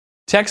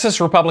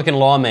Texas Republican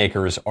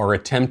lawmakers are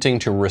attempting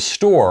to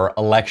restore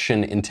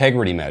election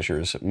integrity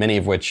measures, many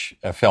of which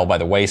fell by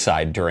the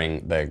wayside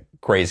during the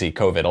crazy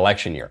COVID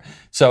election year.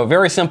 So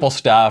very simple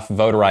stuff,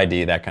 voter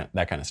ID, that kind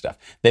of stuff.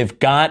 They've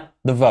got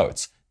the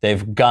votes.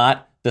 They've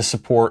got the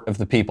support of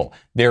the people.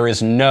 There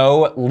is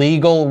no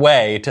legal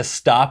way to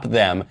stop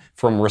them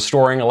from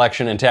restoring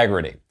election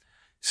integrity.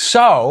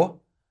 So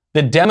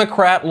the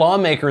Democrat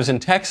lawmakers in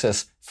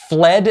Texas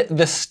fled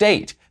the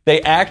state. They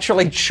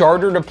actually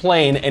chartered a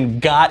plane and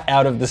got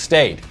out of the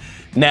state.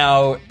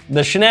 Now,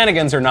 the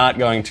shenanigans are not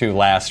going to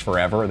last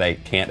forever. They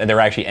can't. They're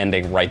actually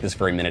ending right this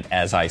very minute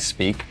as I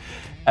speak.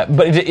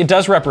 But it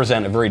does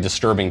represent a very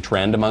disturbing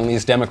trend among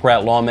these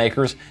Democrat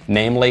lawmakers.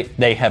 Namely,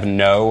 they have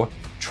no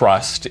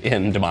trust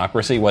in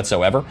democracy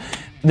whatsoever.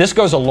 This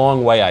goes a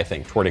long way, I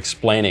think, toward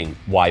explaining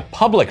why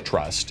public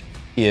trust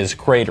is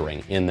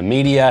cratering in the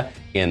media,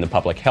 in the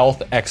public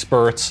health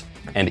experts,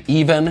 and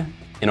even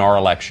in our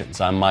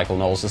elections. I'm Michael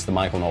Knowles. This is The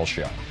Michael Knowles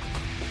Show.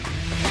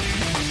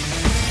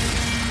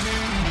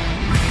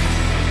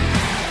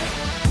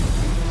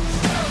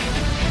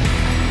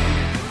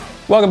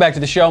 Welcome back to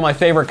the show. My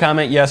favorite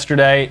comment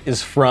yesterday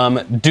is from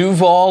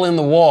Duval in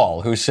the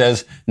Wall, who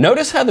says,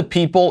 notice how the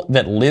people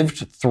that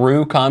lived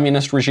through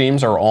communist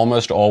regimes are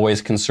almost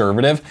always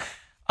conservative.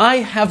 I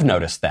have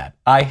noticed that.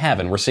 I have,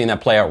 and we're seeing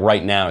that play out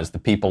right now as the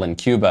people in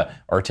Cuba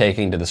are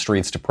taking to the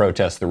streets to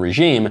protest the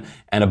regime,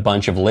 and a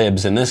bunch of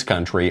libs in this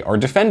country are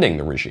defending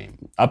the regime,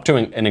 up to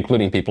and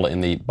including people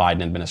in the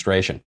Biden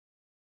administration.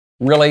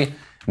 Really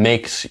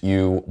makes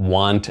you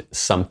want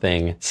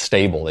something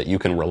stable that you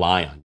can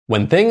rely on.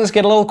 When things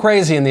get a little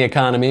crazy in the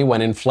economy,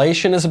 when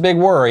inflation is a big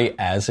worry,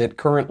 as it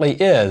currently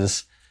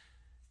is,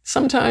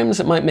 sometimes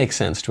it might make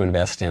sense to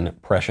invest in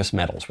precious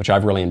metals, which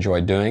I've really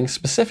enjoyed doing,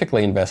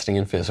 specifically investing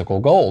in physical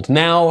gold.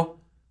 Now,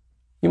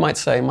 you might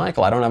say,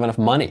 Michael, I don't have enough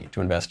money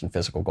to invest in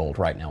physical gold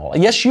right now. Well,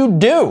 yes, you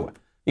do,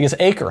 because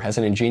Acre has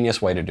an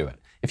ingenious way to do it.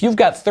 If you've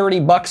got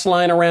 $30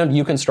 lying around,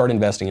 you can start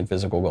investing in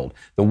physical gold.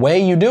 The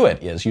way you do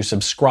it is you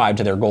subscribe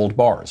to their gold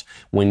bars.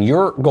 When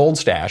your gold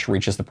stash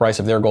reaches the price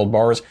of their gold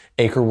bars,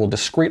 Acre will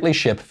discreetly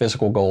ship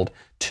physical gold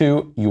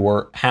to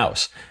your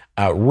house.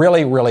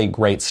 Really, really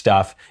great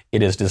stuff.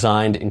 It is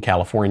designed in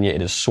California.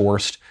 It is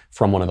sourced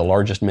from one of the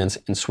largest mints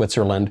in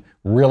Switzerland.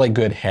 Really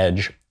good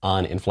hedge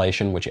on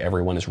inflation, which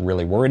everyone is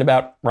really worried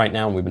about right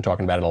now. And we've been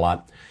talking about it a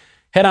lot.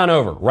 Head on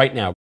over right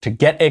now to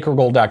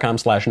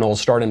getacregold.com/Knowles.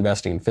 Start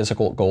investing in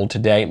physical gold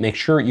today. Make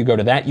sure you go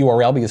to that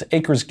URL because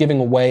Acre's giving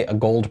away a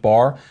gold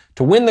bar.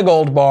 To win the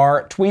gold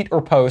bar, tweet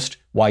or post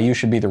why you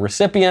should be the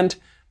recipient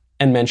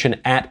and mention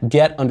at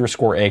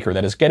 @get_Acre.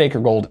 That is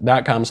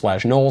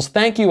getacregold.com/Knowles.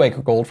 Thank you,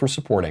 Acre Gold, for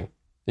supporting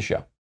the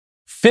show.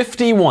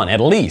 51,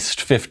 at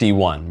least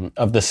 51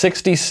 of the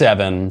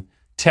 67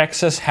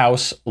 Texas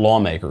House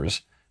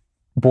lawmakers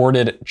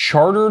boarded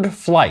chartered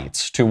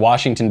flights to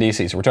Washington,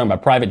 D.C. So we're talking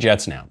about private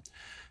jets now,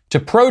 to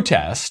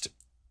protest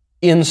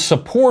in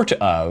support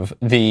of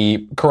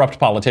the Corrupt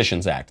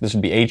Politicians Act. This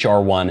would be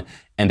H.R. 1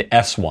 and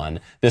S1.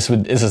 This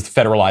is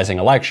federalizing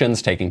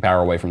elections, taking power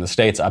away from the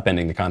states,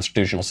 upending the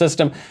constitutional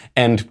system,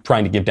 and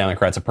trying to give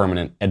Democrats a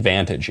permanent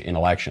advantage in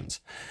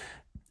elections.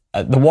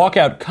 The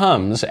walkout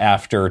comes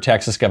after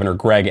Texas Governor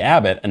Greg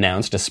Abbott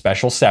announced a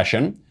special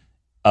session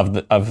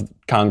of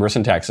Congress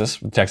in Texas,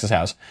 the Texas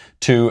House,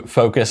 to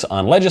focus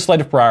on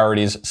legislative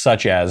priorities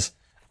such as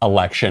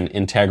election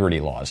integrity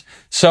laws.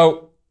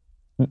 So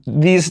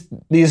these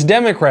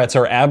Democrats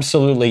are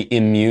absolutely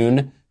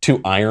immune to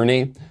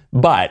irony,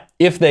 but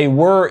if they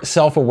were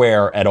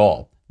self-aware at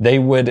all, they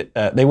would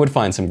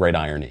find some great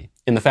irony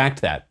in the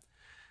fact that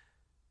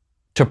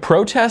to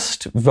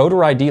protest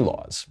voter ID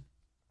laws,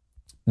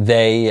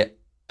 they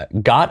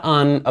got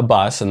on a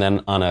bus and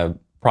then on a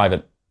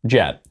private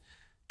jet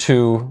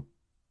to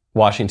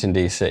Washington,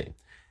 D.C.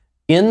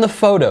 In the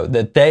photo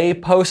that they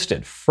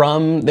posted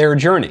from their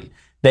journey,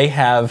 they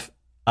have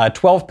a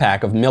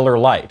 12-pack of Miller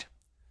Lite,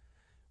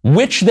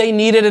 which they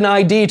needed an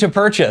ID to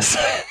purchase.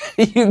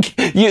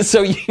 You're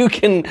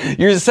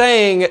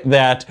saying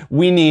that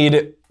we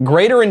need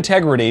greater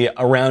integrity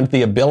around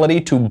the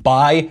ability to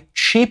buy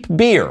cheap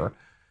beer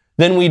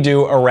than we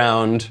do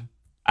around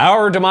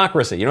our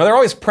democracy. You know, they're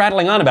always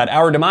prattling on about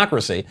our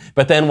democracy,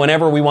 but then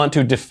whenever we want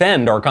to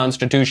defend our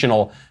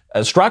constitutional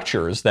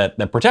structures that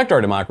protect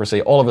our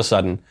democracy, all of a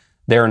sudden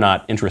they're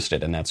not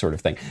interested in that sort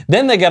of thing.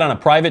 Then they get on a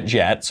private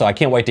jet, so I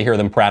can't wait to hear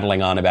them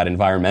prattling on about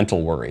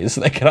environmental worries.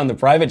 They get on the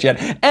private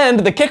jet,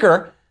 and the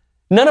kicker,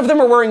 none of them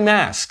are wearing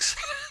masks.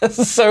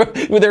 So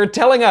they're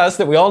telling us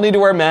that we all need to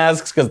wear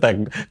masks because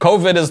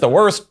COVID is the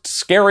worst,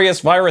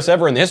 scariest virus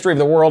ever in the history of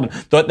the world.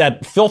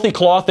 That filthy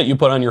cloth that you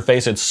put on your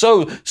face, it's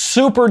so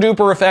super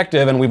duper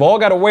effective, and we've all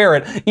got to wear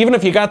it. Even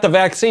if you got the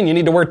vaccine, you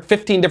need to wear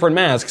 15 different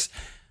masks.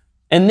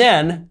 And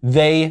then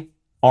they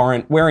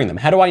aren't wearing them.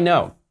 How do I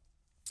know?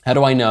 How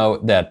do I know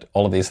that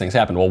all of these things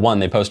happened? Well, one,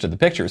 they posted the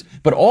pictures,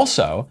 but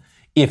also,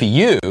 if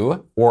you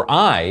or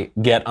I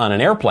get on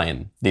an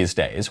airplane these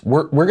days,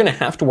 we're going to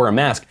have to wear a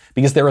mask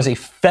because there is a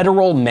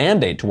federal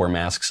mandate to wear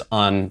masks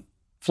on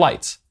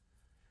flights,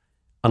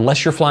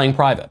 unless you're flying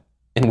private.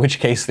 in which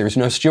case there's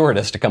no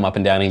stewardess to come up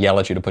and down and yell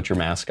at you to put your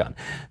mask on.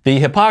 The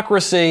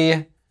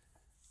hypocrisy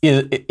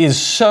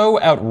is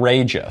so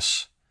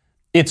outrageous.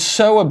 It's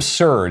so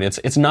absurd.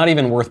 It's not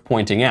even worth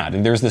pointing out.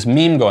 And there's this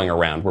meme going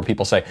around where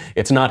people say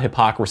it's not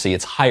hypocrisy,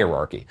 it's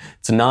hierarchy.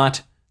 It's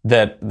not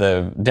that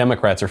the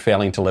Democrats are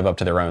failing to live up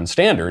to their own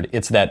standard.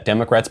 It's that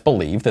Democrats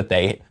believe that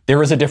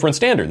there is a different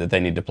standard that they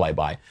need to play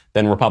by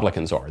than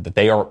Republicans are, that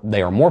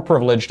they are more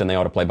privileged and they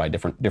ought to play by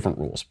different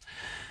rules.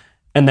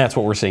 And that's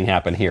what we're seeing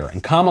happen here.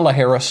 And Kamala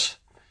Harris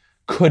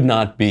could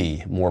not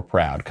be more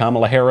proud.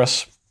 Kamala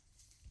Harris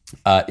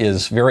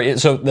is very,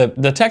 so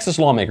the Texas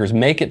lawmakers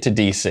make it to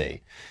D.C.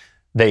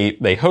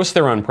 They host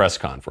their own press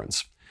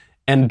conference.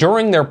 And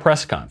during their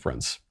press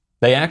conference,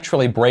 they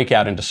actually break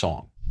out into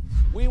song.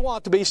 We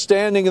want to be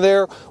standing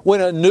there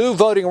when a new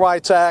Voting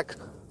Rights Act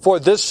for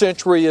this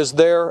century is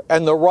there,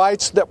 and the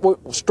rights that were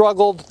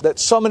struggled, that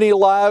so many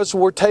lives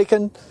were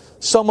taken,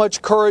 so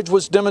much courage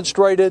was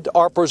demonstrated,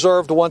 are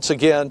preserved once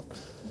again.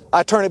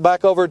 I turn it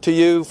back over to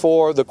you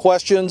for the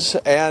questions,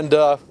 and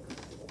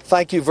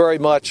thank you very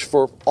much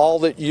for all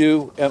that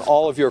you and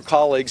all of your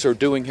colleagues are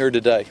doing here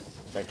today.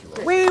 Thank you.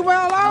 We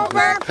will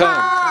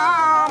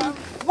overcome.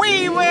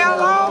 We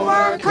will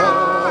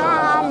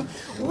overcome.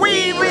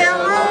 We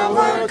will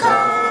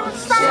overcome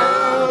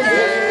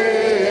someday.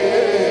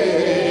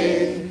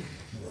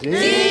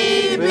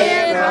 Deep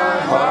in our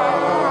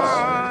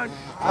heart,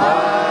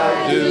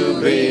 I do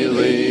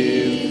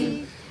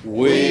believe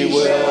we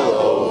will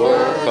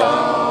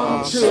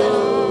overcome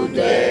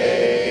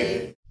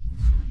someday.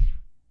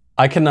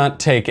 I cannot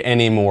take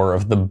any more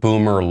of the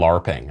boomer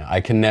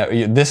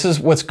LARPing. This is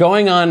what's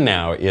going on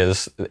now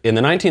is in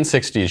the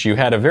 1960s, you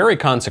had a very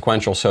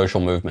consequential social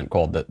movement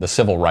called the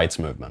Civil Rights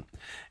Movement.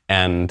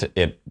 And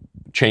it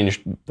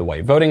changed the way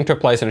voting took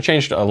place, and it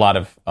changed a lot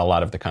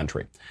of the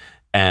country.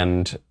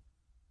 And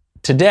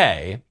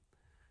today,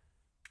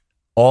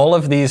 all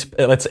of these,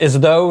 it's as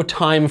though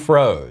time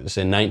froze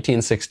in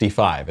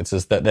 1965. It's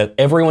as that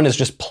everyone is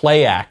just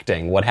play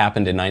acting what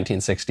happened in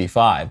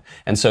 1965.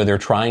 And so they're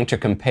trying to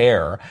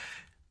compare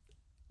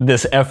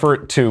this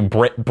effort to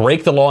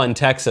break the law in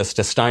Texas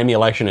to stymie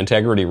election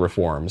integrity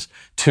reforms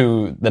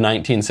to the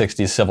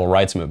 1960s civil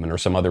rights movement or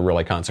some other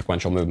really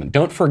consequential movement.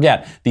 Don't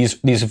forget,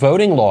 these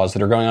voting laws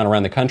that are going on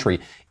around the country,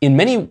 in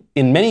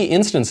many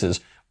instances,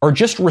 are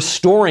just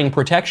restoring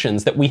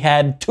protections that we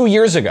had 2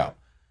 years ago.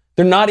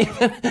 They're not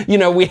even,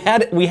 we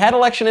had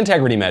election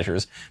integrity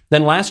measures.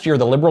 Then last year,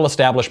 the liberal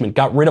establishment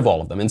got rid of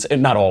all of them.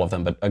 And not all of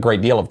them, but a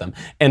great deal of them.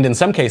 And in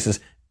some cases,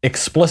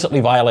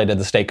 explicitly violated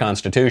the state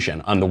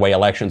constitution on the way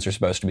elections are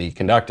supposed to be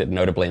conducted,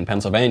 notably in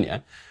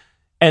Pennsylvania.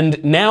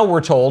 And now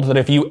we're told that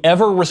if you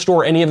ever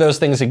restore any of those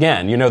things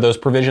again, those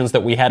provisions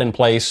that we had in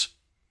place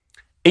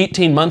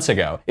 18 months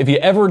ago, if you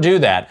ever do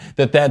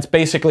that's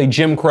basically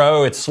Jim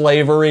Crow, it's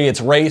slavery,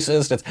 it's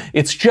racist,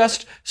 it's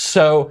just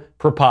so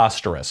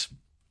preposterous.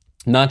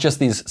 Not just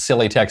these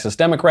silly Texas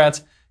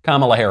Democrats,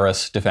 Kamala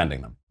Harris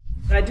defending them.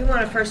 I do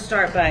want to first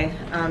start by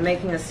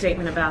making a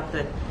statement about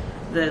the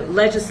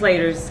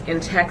legislators in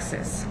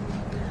Texas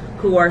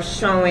who are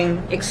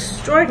showing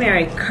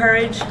extraordinary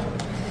courage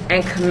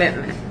and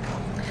commitment.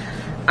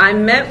 I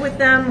met with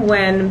them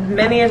when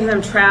many of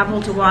them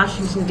traveled to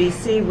Washington,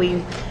 D.C.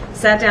 We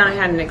sat down and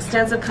had an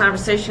extensive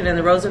conversation in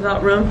the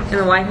Roosevelt Room in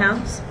the White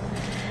House.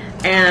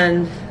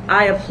 And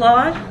I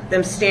applaud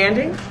them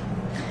standing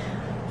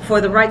for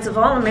the rights of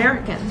all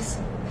Americans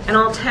and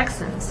all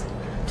Texans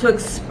to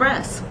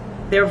express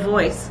their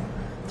voice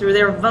through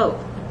their vote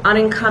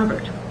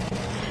unencumbered.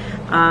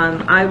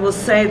 I will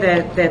say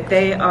that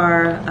they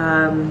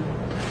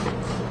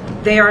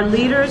are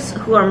leaders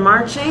who are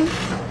marching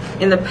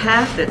in the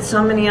path that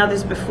so many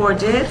others before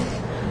did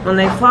when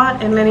they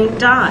fought and many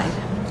died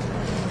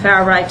for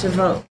our right to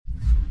vote.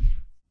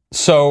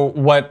 So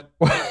what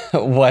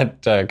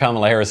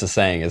Kamala Harris is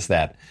saying is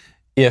that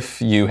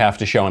if you have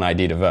to show an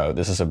ID to vote,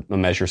 this is a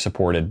measure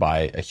supported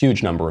by a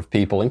huge number of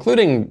people,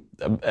 including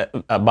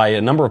by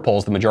a number of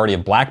polls, the majority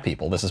of black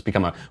people. This has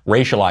become a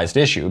racialized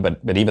issue,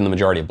 but even the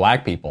majority of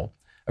black people,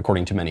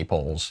 according to many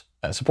polls,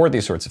 support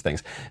these sorts of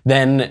things.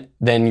 Then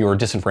you're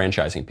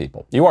disenfranchising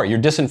people. You're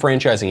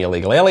disenfranchising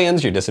illegal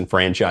aliens. You're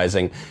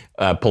disenfranchising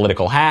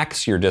political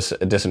hacks. You're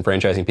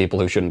disenfranchising people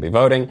who shouldn't be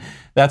voting.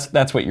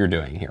 That's what you're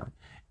doing here.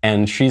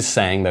 And she's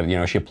saying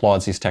that she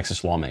applauds these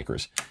Texas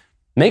lawmakers.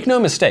 Make no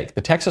mistake, the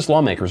Texas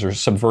lawmakers are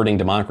subverting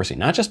democracy,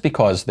 not just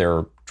because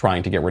they're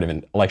trying to get rid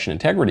of election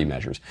integrity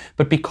measures,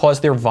 but because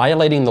they're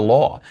violating the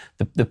law.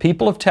 The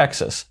people of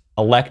Texas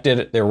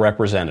elected their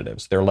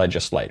representatives, their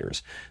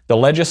legislators. The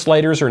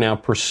legislators are now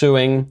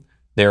pursuing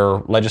their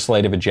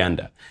legislative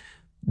agenda.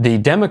 The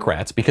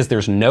Democrats, because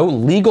there's no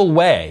legal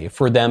way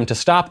for them to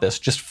stop this,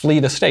 just flee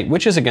the state,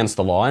 which is against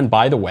the law, and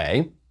by the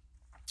way,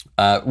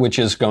 which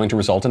is going to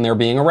result in their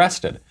being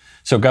arrested.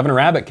 So Governor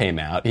Abbott came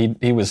out.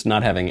 He was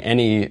not having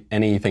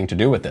anything to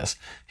do with this.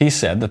 He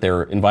said that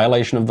they're in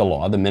violation of the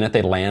law. The minute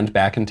they land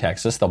back in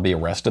Texas, they'll be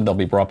arrested. They'll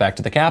be brought back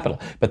to the Capitol.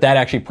 But that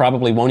actually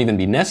probably won't even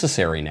be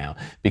necessary now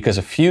because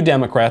a few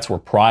Democrats were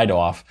pried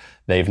off.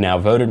 They've now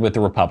voted with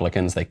the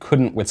Republicans. They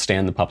couldn't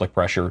withstand the public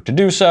pressure to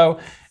do so,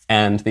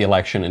 and the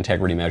election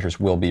integrity measures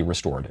will be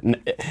restored.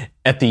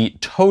 At the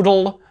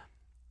total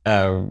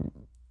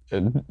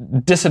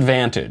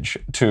disadvantage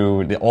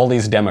to all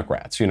these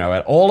Democrats,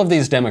 all of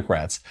these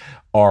Democrats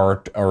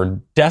are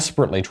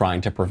desperately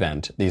trying to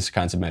prevent these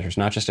kinds of measures,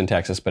 not just in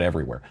Texas, but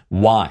everywhere.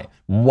 Why?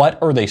 What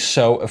are they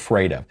so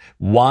afraid of?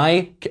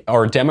 Why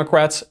are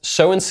Democrats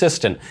so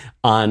insistent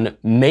on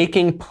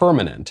making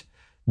permanent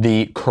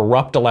the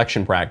corrupt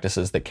election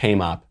practices that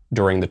came up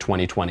during the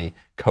 2020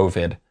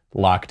 COVID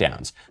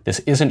lockdowns? This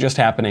isn't just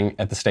happening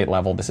at the state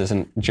level. This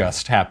isn't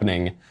just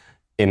happening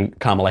in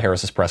Kamala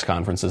Harris's press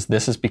conferences.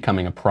 This is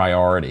becoming a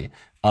priority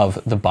of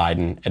the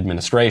Biden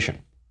administration.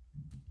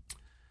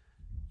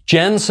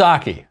 Jen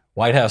Psaki,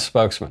 White House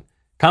spokesman,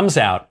 comes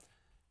out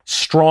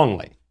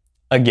strongly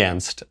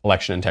against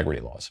election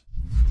integrity laws.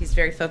 He's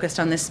very focused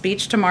on this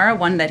speech tomorrow,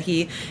 one that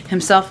he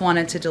himself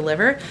wanted to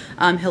deliver.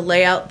 He'll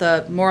lay out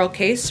the moral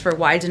case for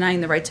why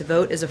denying the right to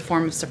vote is a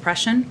form of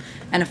suppression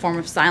and a form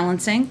of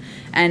silencing,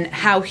 and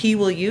how he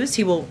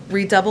will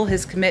redouble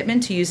his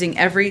commitment to using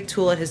every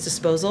tool at his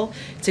disposal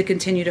to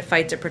continue to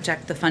fight to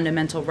protect the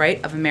fundamental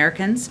right of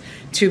Americans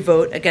to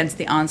vote against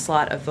the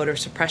onslaught of voter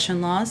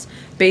suppression laws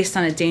based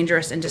on a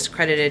dangerous and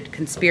discredited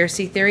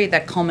conspiracy theory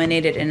that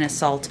culminated in an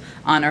assault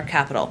on our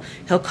Capitol.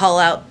 He'll call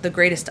out the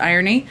greatest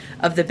irony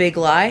of the big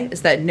lie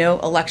is that no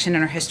election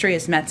in our history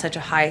has met such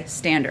a high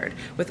standard,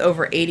 with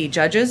over 80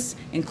 judges,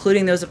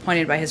 including those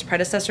appointed by his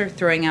predecessor,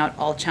 throwing out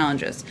all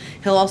challenges.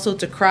 He'll also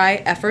decry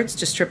efforts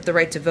to strip the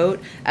right to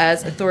vote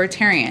as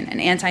authoritarian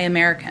and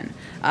anti-American,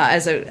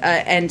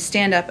 and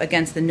stand up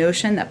against the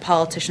notion that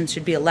politicians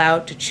should be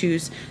allowed to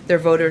choose their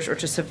voters or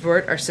to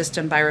subvert our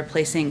system by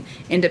replacing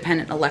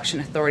independent election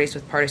authorities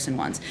with partisan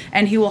ones.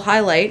 And he will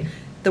highlight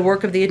the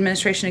work of the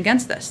administration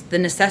against this, the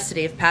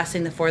necessity of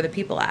passing the For the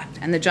People Act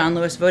and the John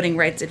Lewis Voting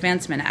Rights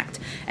Advancement Act,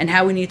 and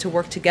how we need to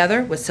work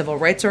together with civil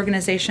rights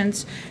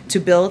organizations to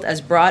build as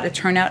broad a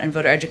turnout and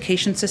voter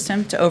education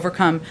system to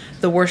overcome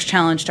the worst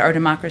challenge to our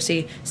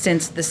democracy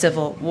since the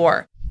Civil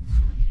War.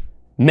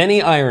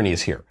 Many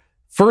ironies here.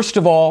 First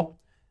of all,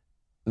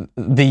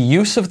 the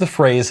use of the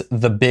phrase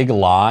 "the big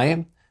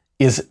lie"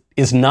 is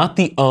not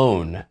the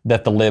own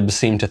that the libs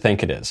seem to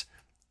think it is.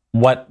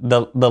 What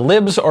the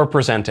libs are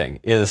presenting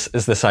is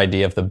this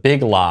idea of the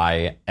big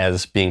lie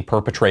as being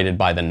perpetrated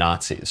by the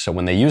Nazis. So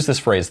when they use this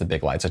phrase, the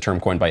big lie, it's a term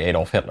coined by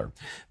Adolf Hitler,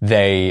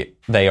 they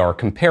are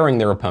comparing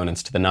their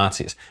opponents to the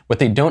Nazis. What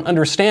they don't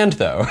understand,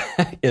 though,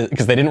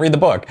 because they didn't read the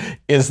book,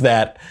 is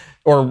that,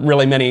 or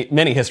really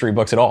many history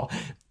books at all,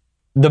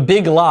 the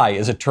big lie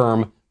is a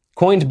term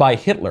coined by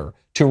Hitler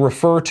to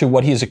refer to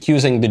what he's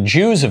accusing the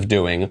Jews of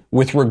doing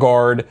with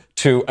regard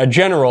to a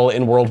general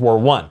in World War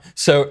I.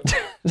 So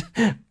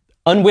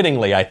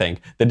unwittingly, I think,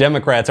 the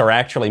Democrats are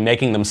actually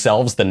making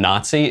themselves the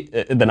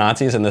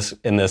Nazis in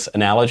this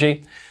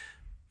analogy.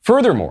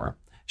 Furthermore,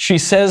 she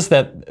says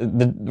that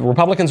the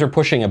Republicans are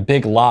pushing a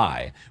big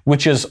lie,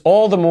 which is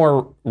all the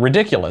more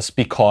ridiculous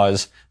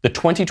because the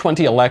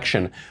 2020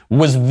 election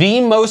was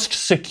the most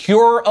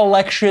secure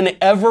election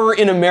ever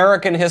in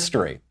American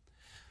history.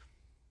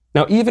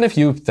 Now, even if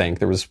you think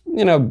there was,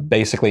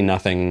 basically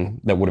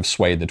nothing that would have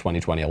swayed the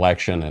 2020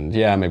 election, and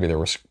yeah, maybe there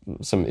were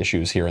some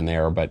issues here and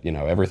there, but,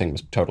 everything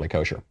was totally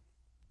kosher.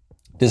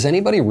 Does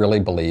anybody really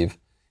believe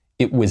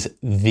it was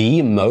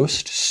the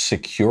most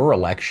secure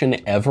election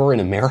ever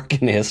in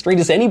American history?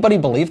 Does anybody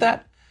believe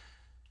that?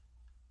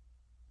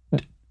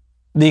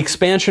 The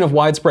expansion of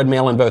widespread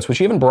mail-in votes,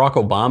 which even Barack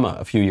Obama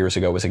a few years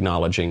ago was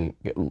acknowledging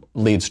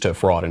leads to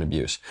fraud and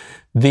abuse.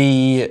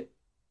 The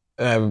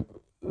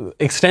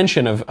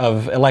extension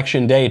of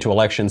election day to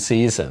election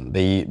season,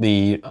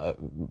 the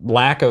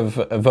lack of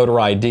voter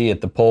ID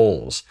at the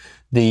polls,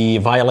 the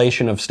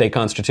violation of state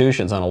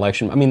constitutions on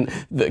election,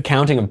 the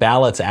counting of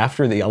ballots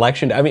after the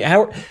election.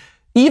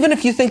 Even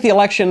if you think the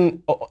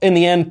election in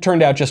the end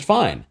turned out just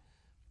fine,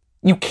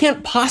 you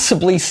can't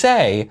possibly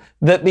say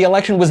that the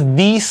election was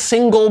the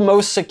single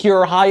most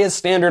secure, highest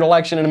standard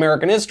election in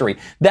American history.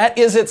 That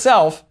is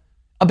itself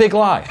a big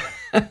lie.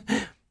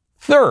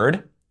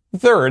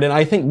 Third, and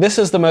I think this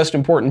is the most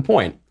important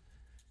point,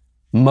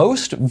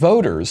 most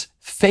voters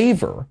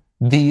favor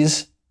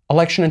these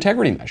election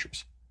integrity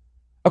measures,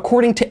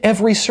 according to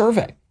every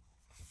survey.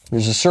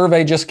 There's a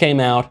survey just came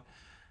out.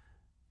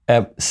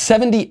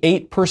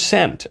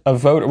 78% of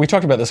voters, we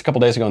talked about this a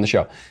couple days ago on the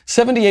show,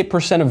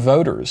 78% of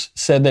voters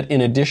said that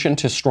in addition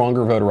to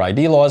stronger voter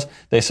ID laws,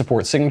 they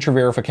support signature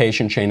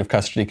verification, chain of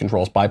custody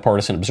controls,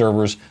 bipartisan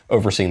observers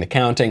overseeing the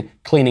counting,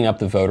 cleaning up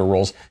the voter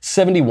rolls.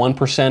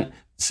 71%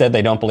 said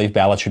they don't believe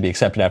ballots should be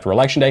accepted after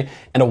Election Day,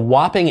 and a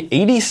whopping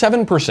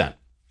 87%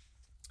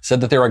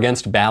 said that they're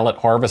against ballot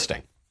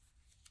harvesting.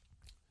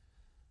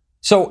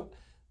 So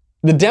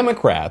the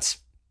Democrats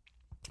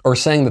are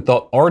saying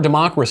that our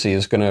democracy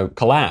is going to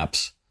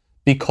collapse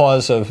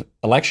because of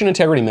election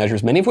integrity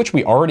measures, many of which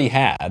we already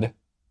had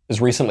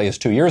as recently as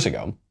 2 years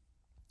ago,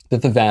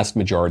 that the vast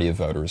majority of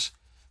voters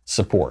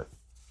support.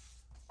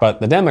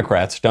 But the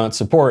Democrats don't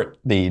support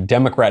the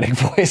democratic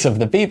voice of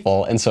the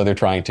people, and so they're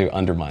trying to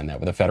undermine that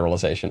with a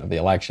federalization of the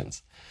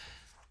elections.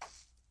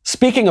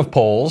 Speaking of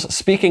polls,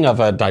 speaking of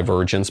a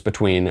divergence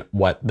between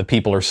what the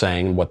people are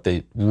saying and what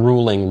the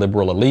ruling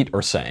liberal elite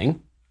are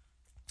saying,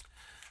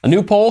 a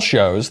new poll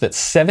shows that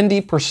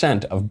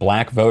 70% of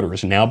black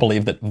voters now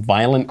believe that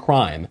violent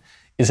crime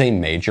is a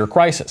major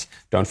crisis.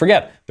 Don't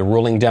forget, the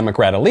ruling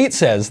Democrat elite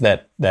says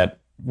that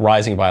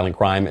rising violent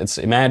crime, it's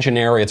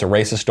imaginary, it's a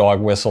racist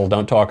dog whistle,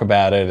 don't talk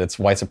about it, it's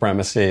white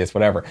supremacy, it's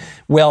whatever.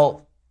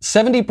 Well,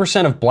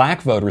 70% of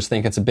black voters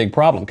think it's a big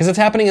problem because it's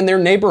happening in their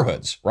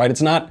neighborhoods, right?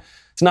 It's not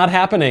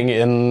happening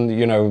in,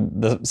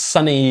 the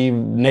sunny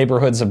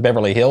neighborhoods of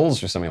Beverly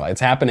Hills or something like that.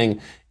 It's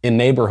happening in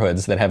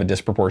neighborhoods that have a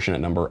disproportionate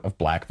number of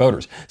black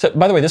voters. So,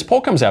 by the way, this poll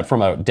comes out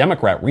from a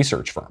Democrat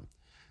research firm.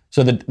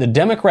 So the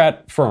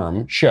Democrat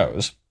firm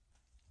shows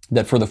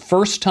that for the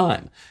first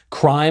time,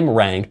 crime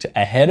ranked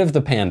ahead of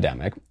the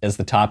pandemic as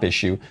the top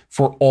issue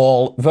for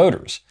all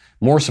voters.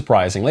 More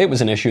surprisingly, it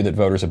was an issue that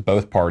voters of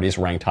both parties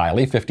ranked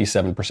highly,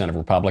 57% of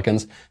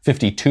Republicans,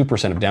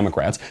 52% of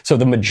Democrats. So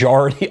the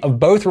majority of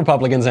both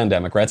Republicans and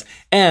Democrats,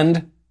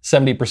 and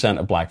 70%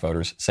 of black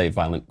voters say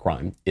violent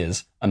crime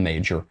is a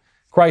major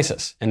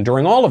crisis. And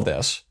during all of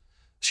this,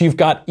 so you've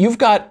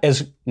got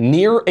as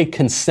near a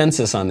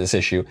consensus on this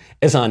issue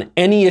as on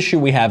any issue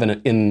we have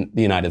in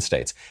the United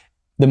States.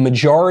 The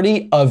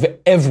majority of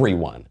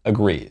everyone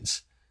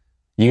agrees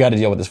you got to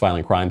deal with this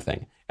violent crime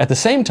thing. At the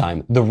same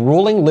time, the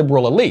ruling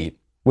liberal elite,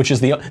 which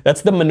is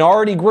that's the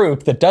minority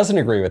group that doesn't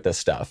agree with this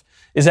stuff,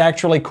 is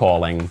actually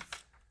calling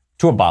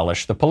to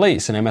abolish the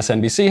police. An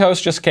MSNBC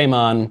host just came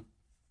on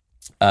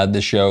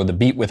the show, The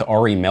Beat with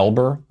Ari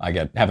Melber.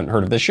 Haven't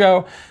heard of this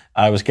show.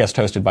 It was guest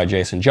hosted by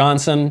Jason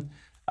Johnson,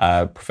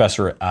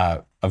 professor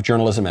of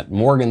journalism at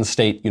Morgan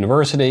State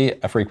University,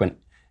 a frequent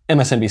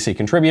MSNBC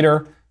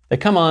contributor. They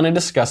come on and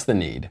discuss the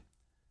need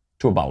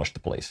to abolish the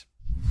police.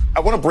 I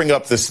want to bring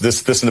up this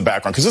in the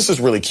background because this is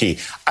really key.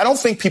 I don't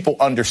think people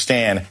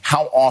understand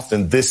how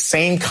often this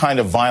same kind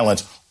of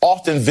violence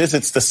often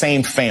visits the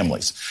same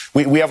families.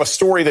 We have a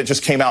story that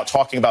just came out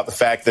talking about the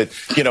fact that,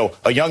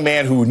 a young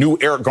man who knew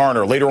Eric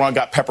Garner later on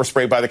got pepper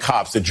sprayed by the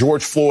cops, that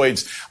George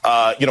Floyd's,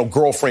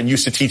 girlfriend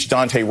used to teach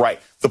Daunte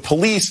Wright. The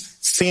police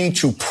seem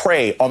to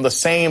prey on the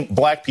same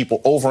black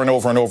people over and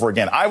over and over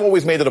again. I've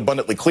always made it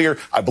abundantly clear.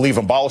 I believe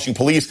abolishing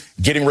police,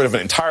 getting rid of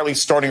it entirely,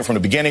 starting it from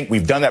the beginning.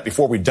 We've done that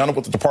before. We've done it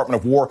with the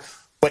Department of War.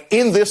 But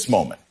in this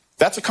moment,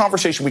 that's a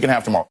conversation we can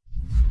have tomorrow.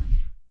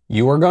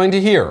 You are going to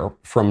hear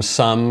from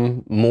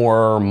some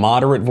more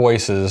moderate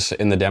voices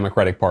in the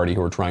Democratic Party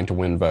who are trying to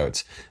win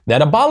votes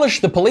that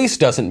abolish the police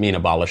doesn't mean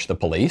abolish the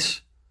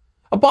police.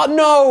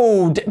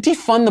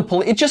 Defund the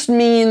police. It just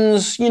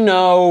means,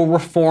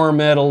 reform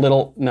it a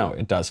little. No,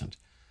 it doesn't.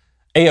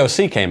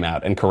 AOC came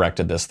out and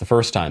corrected this the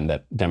first time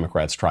that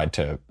Democrats tried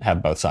to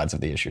have both sides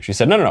of the issue. She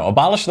said, no,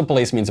 abolish the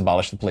police means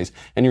abolish the police.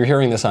 And you're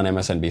hearing this on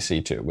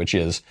MSNBC too, which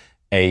is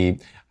a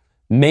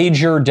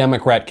major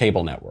Democrat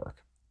cable network.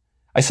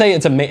 I say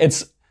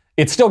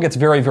it still gets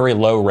very, very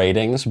low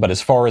ratings, but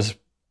as far as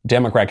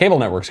Democrat cable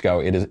networks go,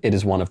 it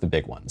is one of the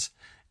big ones.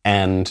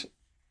 And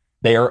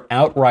they are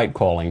outright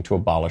calling to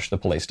abolish the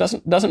police.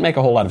 Doesn't make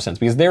a whole lot of sense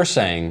because they're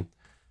saying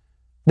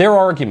their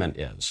argument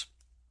is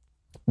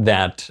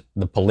that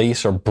the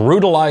police are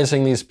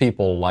brutalizing these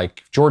people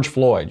like George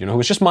Floyd, who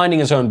was just minding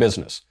his own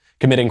business,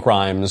 committing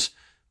crimes,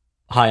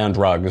 high on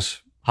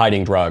drugs,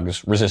 hiding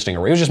drugs, resisting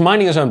arrest. He was just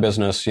minding his own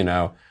business,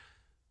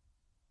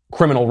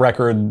 criminal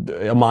record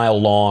a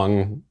mile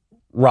long,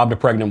 robbed a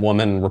pregnant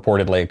woman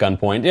reportedly at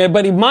gunpoint. Yeah,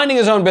 but he minding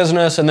his own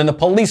business, and then the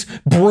police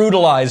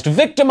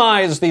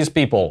victimized these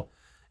people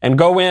and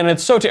go in.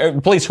 It's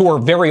police who are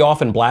very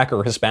often black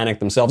or Hispanic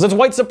themselves. It's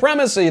white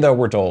supremacy, though,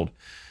 we're told.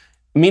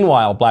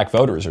 Meanwhile, black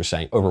voters are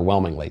saying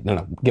overwhelmingly,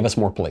 no, give us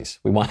more police.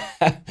 We want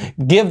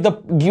give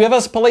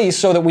us police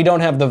so that we don't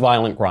have the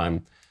violent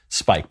crime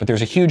spike. But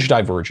there's a huge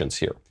divergence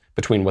here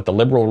between what the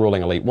liberal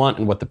ruling elite want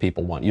and what the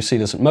people want. You see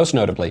this most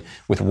notably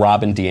with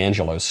Robin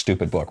DiAngelo's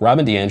stupid book.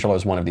 Robin DiAngelo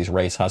is one of these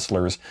race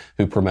hustlers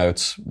who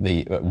promotes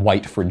the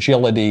white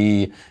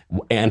fragility,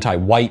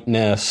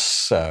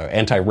 anti-whiteness,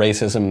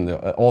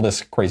 anti-racism, all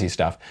this crazy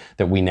stuff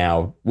that we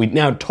now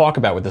talk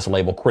about with this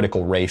label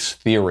critical race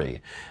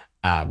theory.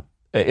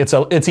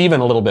 It's even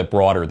a little bit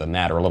broader than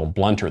that, or a little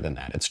blunter than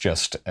that. It's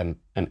just an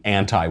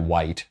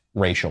anti-white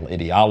racial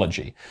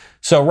ideology.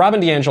 So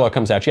Robin DiAngelo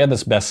comes out. She had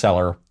this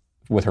bestseller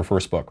with her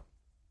first book.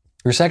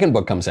 Her second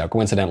book comes out,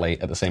 coincidentally,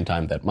 at the same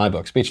time that my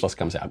book, Speechless,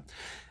 comes out.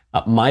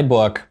 Or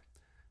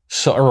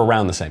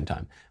around the same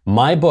time.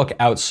 My book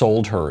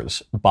outsold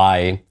hers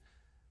by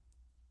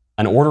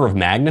an order of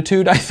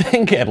magnitude, I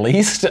think, at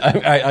least. It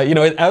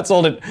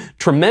outsold it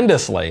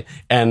tremendously.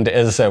 And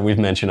as we've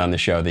mentioned on the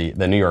show,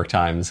 the New York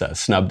Times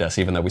snubbed us,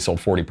 even though we sold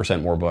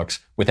 40% more books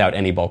without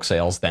any bulk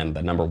sales than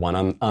the number one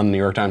on the New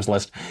York Times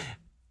list.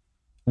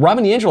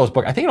 Robin DiAngelo's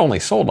book, I think it only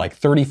sold like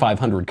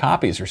 3,500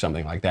 copies or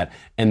something like that,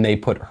 and they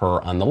put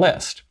her on the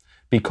list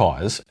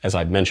because, as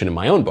I've mentioned in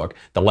my own book,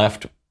 the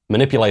left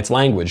manipulates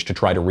language to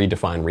try to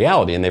redefine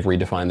reality, and they've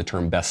redefined the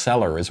term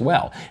bestseller as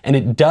well. And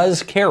it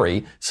does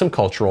carry some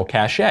cultural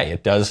cachet.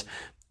 It does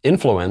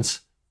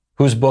influence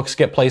whose books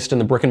get placed in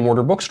the brick and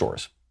mortar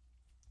bookstores,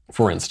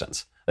 for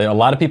instance. A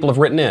lot of people have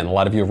written in, a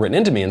lot of you have written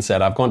into me and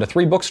said, I've gone to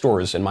 3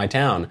 bookstores in my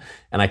town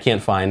and I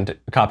can't find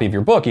a copy of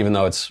your book, even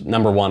though it's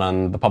number 1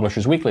 on the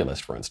Publishers Weekly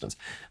list, for instance.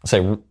 I'll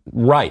say,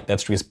 right,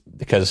 that's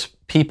because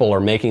people are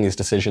making these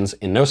decisions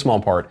in no small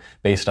part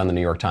based on the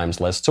New York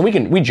Times list. So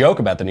we joke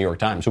about the New York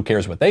Times, who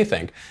cares what they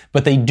think,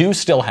 but they do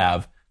still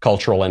have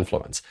cultural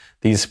influence.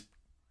 These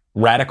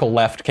radical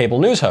left cable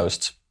news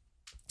hosts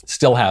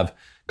still have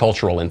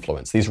cultural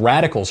influence. These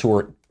radicals who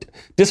are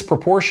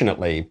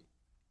disproportionately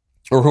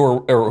or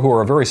who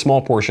are a very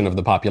small portion of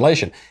the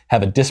population,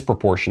 have a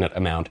disproportionate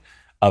amount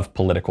of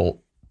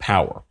political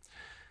power.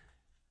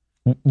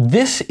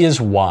 This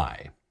is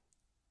why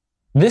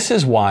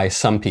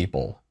some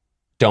people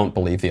don't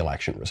believe the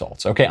election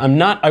results. Okay, I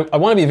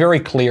want to be very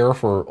clear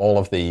for all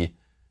of the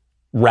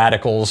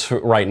radicals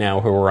right now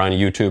who are on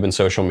YouTube and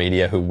social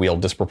media who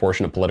wield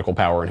disproportionate political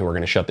power and who are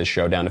going to shut this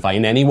show down if I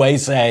in any way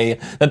say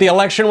that the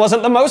election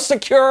wasn't the most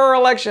secure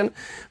election.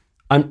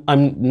 I'm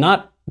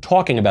not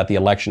talking about the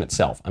election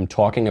itself. I'm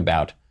talking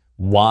about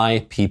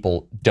why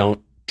people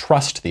don't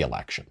trust the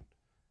election.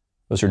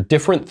 Those are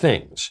different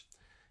things.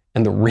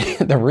 And the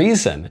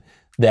reason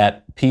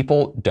that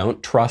people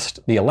don't trust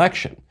the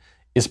election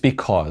is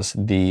because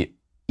the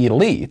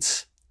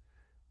elites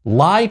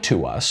lie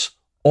to us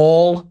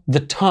all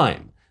the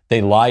time. They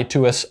lied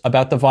to us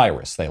about the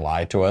virus. They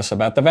lied to us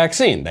about the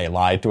vaccine. They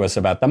lied to us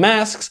about the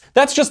masks.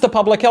 That's just the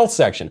public health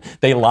section.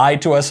 They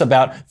lied to us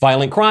about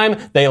violent crime.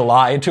 They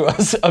lied to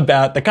us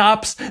about the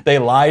cops. They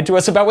lied to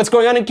us about what's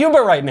going on in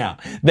Cuba right now.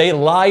 They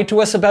lied to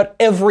us about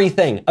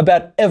everything.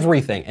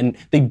 And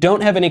they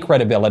don't have any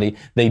credibility.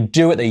 They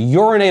do it. They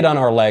urinate on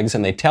our legs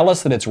and they tell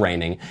us that it's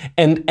raining.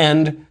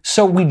 And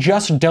so we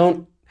just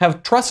don't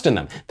have trust in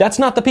them. That's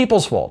not the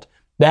people's fault.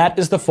 That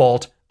is the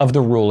fault of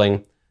the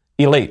ruling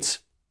elites.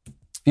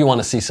 If you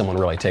want to see someone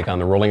really take on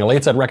the ruling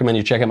elites, I'd recommend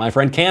you check out my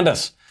friend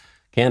Candace,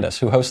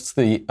 who hosts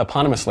the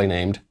eponymously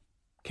named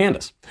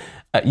Candace.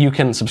 You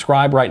can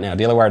subscribe right now,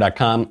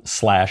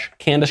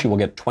 dailywire.com/Candace. You will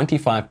get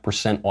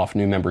 25% off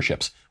new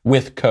memberships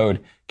with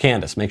code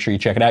Candace. Make sure you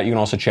check it out. You can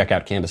also check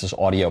out Candace's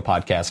audio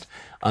podcast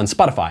on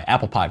Spotify,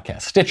 Apple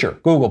Podcasts, Stitcher,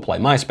 Google Play,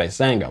 MySpace,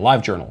 Zanga,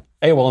 LiveJournal,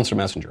 AOL Instant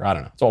Messenger. I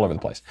don't know. It's all over the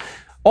place.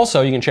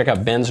 Also, you can check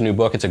out Ben's new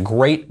book. It's a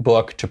great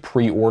book to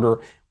pre-order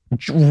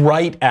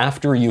right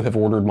after you have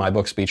ordered my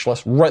book,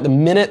 Speechless. Right,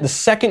 the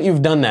second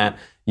you've done that,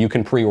 you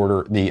can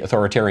pre-order The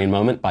Authoritarian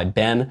Moment by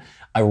Ben.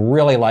 I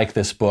really like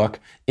this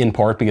book, in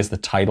part because the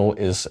title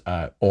is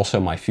also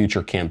my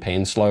future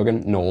campaign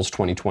slogan, Knowles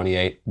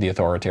 2028, The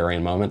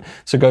Authoritarian Moment.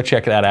 So go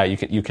check that out.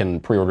 You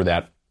can pre-order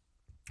that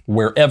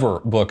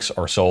wherever books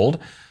are sold.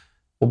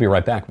 We'll be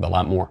right back with a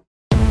lot more.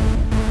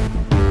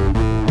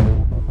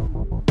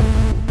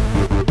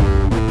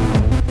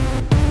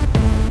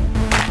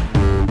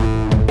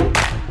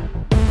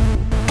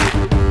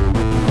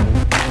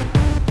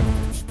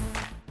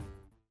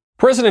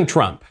 President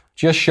Trump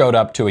just showed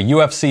up to a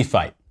UFC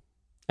fight,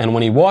 and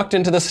when he walked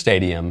into the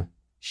stadium,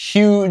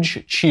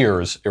 huge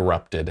cheers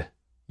erupted.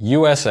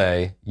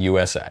 USA,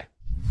 USA.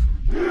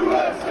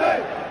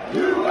 USA,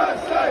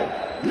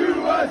 USA,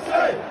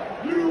 USA,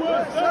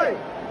 USA,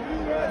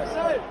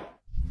 USA.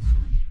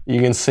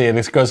 You can see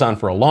this goes on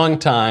for a long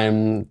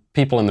time.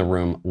 People in the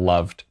room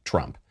loved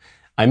Trump.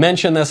 I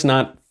mention this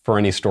not for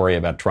any story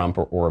about Trump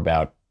or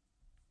about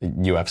the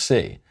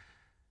UFC,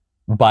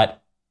 but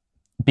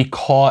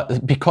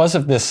because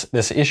of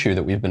this issue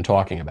that we've been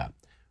talking about,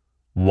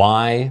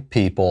 why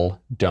people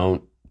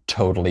don't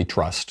totally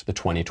trust the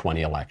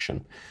 2020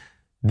 election.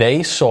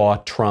 They saw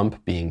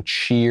Trump being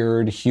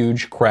cheered,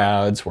 huge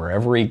crowds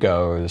wherever he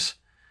goes.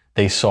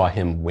 They saw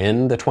him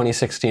win the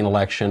 2016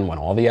 election when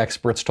all the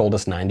experts told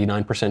us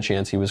 99%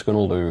 chance he was going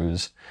to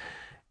lose.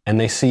 And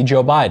they see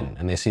Joe Biden,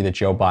 and they see that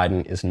Joe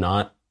Biden is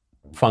not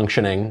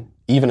functioning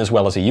even as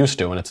well as he used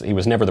to, and he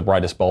was never the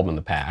brightest bulb in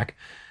the pack.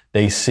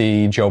 They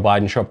see Joe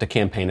Biden show up to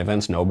campaign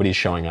events. Nobody's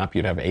showing up.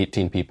 You'd have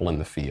 18 people in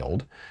the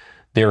field.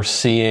 They're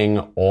seeing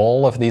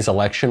all of these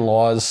election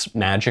laws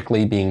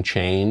magically being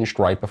changed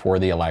right before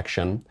the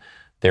election.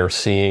 They're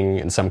seeing,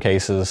 in some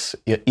cases,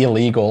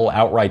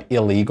 outright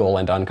illegal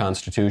and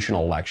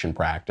unconstitutional election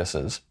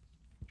practices.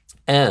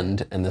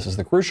 And this is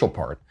the crucial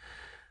part,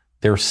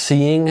 they're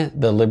seeing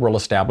the liberal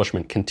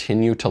establishment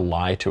continue to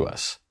lie to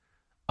us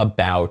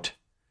about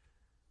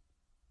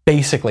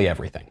basically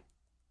everything.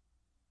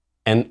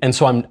 And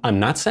so I am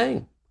not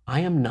saying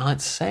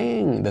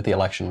that the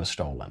election was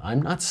stolen.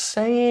 I'm not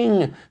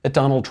saying that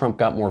Donald Trump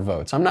got more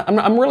votes.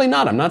 I'm really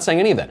not. I'm not saying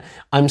any of that.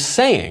 I'm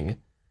saying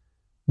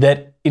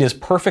that it is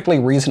perfectly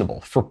reasonable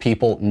for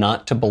people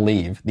not to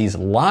believe these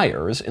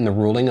liars in the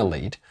ruling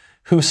elite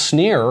who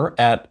sneer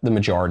at the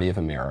majority of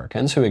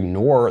Americans, who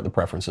ignore the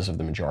preferences of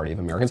the majority of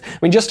Americans. I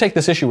mean, just take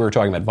this issue we were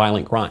talking about,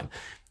 violent crime.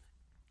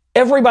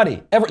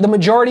 The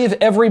majority of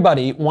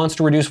everybody wants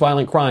to reduce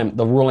violent crime.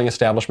 The ruling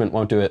establishment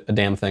won't do a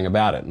damn thing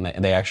about it, and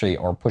they actually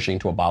are pushing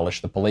to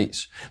abolish the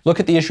police. Look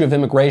at the issue of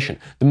immigration.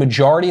 The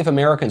majority of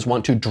Americans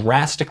want to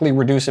drastically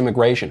reduce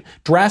immigration.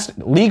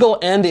 Legal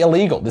and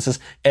illegal. This is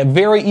a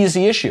very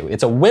easy issue.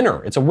 It's a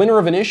winner. It's a winner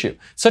of an issue.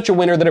 Such a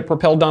winner that it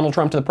propelled Donald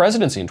Trump to the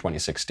presidency in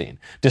 2016,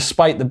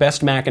 despite the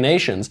best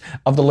machinations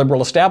of the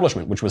liberal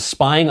establishment, which was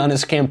spying on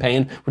his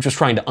campaign, which was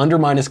trying to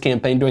undermine his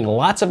campaign, doing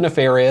lots of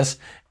nefarious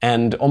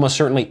and almost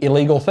certainly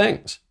illegal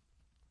things.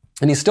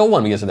 And he still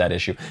won because of that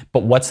issue.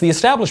 But what's the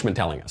establishment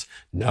telling us?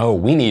 No,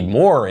 we need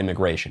more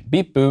immigration.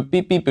 Beep, boop,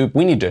 beep, beep, boop.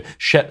 We need to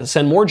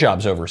send more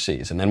jobs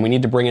overseas. And then we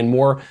need to bring in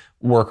more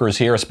workers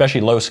here,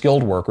 especially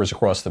low-skilled workers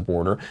across the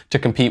border, to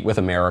compete with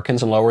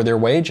Americans and lower their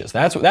wages.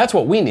 That's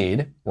what we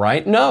need,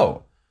 right?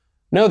 No,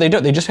 they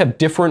don't. They just have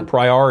different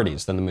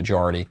priorities than the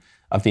majority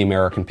of the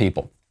American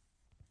people.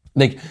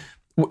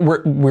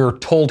 We're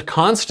told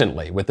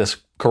constantly with this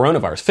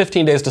coronavirus,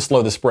 15 days to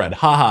slow the spread.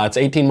 It's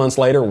 18 months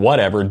later,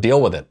 whatever,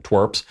 deal with it,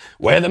 twerps.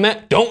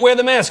 Don't wear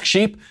the mask,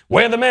 sheep.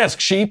 Wear the mask,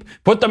 sheep.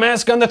 Put the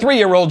mask on the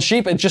 3-year-old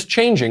sheep. It's just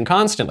changing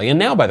constantly. And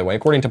now, by the way,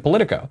 according to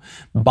Politico,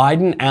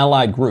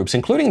 Biden-allied groups,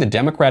 including the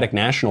Democratic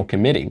National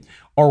Committee,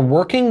 are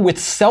working with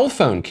cell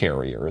phone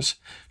carriers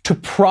to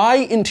pry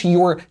into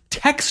your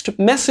text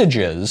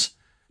messages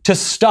to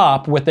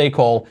stop what they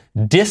call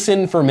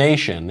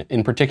disinformation,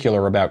 in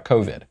particular about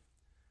COVID.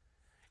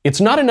 It's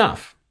not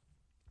enough.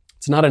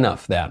 It's not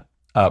enough that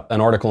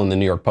an article in the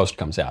New York Post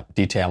comes out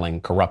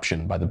detailing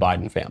corruption by the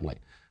Biden family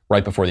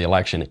right before the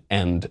election,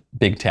 and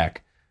big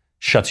tech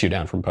shuts you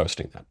down from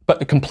posting that.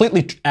 But a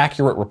completely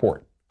accurate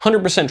report,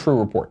 100% true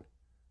report.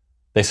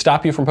 They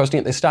stop you from posting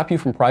it. They stop you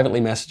from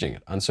privately messaging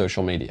it on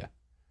social media.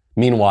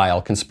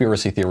 Meanwhile,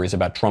 conspiracy theories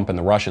about Trump and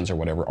the Russians or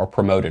whatever are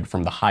promoted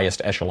from the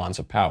highest echelons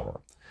of power.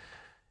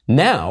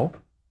 Now,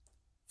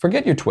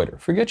 forget your Twitter,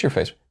 forget your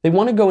Facebook. They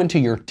want to go into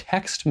your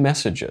text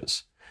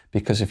messages.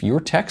 Because if you're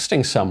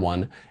texting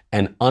someone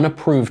an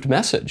unapproved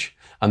message,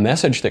 a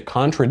message that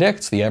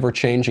contradicts the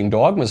ever-changing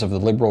dogmas of the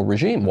liberal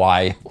regime,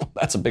 why,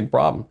 that's a big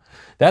problem.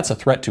 That's a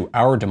threat to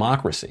our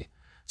democracy.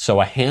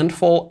 So a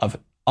handful of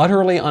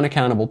utterly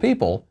unaccountable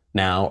people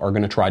now are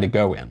going to try to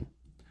go in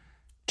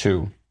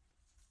to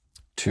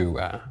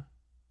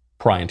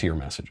pry into your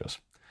messages.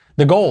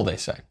 The goal, they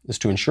say, is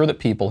to ensure that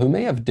people who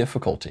may have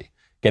difficulty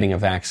getting a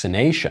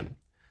vaccination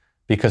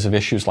because of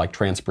issues like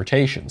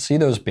transportation see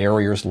those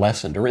barriers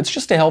lessened, or it's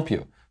just to help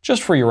you,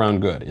 just for your own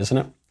good, isn't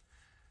it?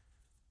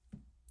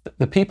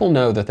 The people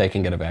know that they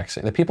can get a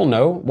vaccine. The people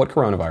know what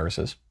coronavirus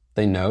is.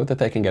 They know that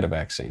they can get a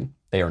vaccine.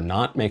 They are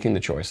not making the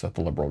choice that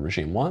the liberal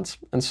regime wants,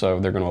 and so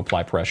they're going to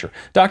apply pressure.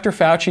 Dr.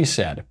 Fauci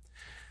said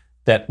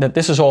that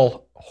this is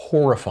all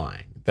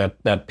horrifying,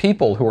 that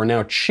people who are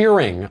now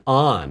cheering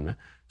on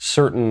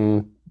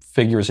certain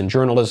figures in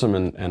journalism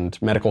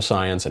and medical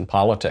science and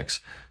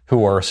politics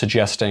who are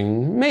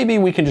suggesting maybe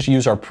we can just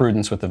use our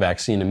prudence with the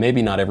vaccine and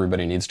maybe not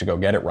everybody needs to go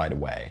get it right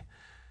away.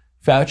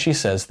 Fauci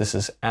says this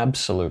is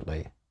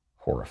absolutely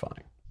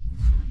horrifying.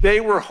 They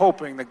were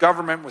hoping, the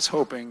government was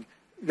hoping,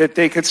 that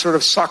they could sort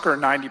of sucker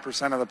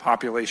 90% of the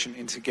population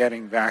into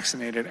getting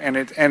vaccinated, and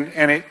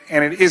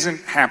it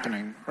isn't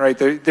happening, right?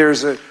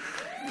 There's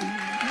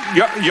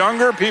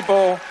younger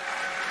people.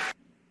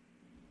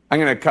 I'm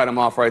going to cut him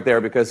off right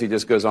there because he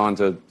just goes on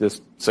to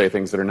just say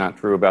things that are not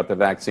true about the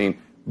vaccine.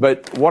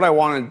 But what I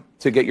wanted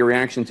to get your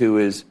reaction to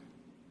is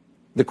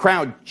the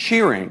crowd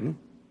cheering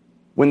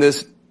when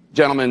this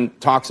gentleman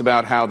talks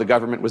about how the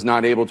government was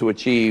not able to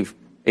achieve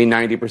a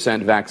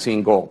 90%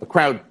 vaccine goal. The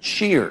crowd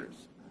cheers.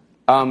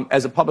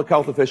 As a public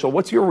health official,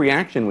 what's your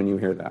reaction when you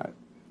hear that?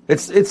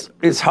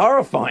 It's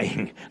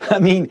horrifying. I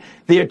mean,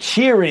 they're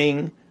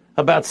cheering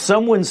about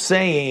someone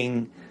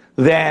saying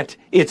that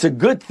it's a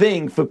good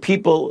thing for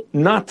people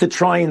not to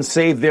try and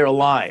save their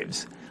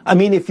lives. I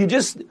mean, if you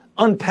just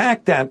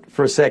unpack that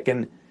for a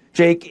second,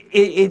 Jake,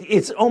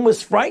 it's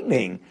almost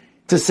frightening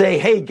to say,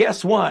 hey,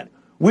 guess what?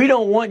 We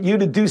don't want you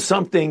to do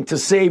something to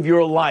save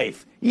your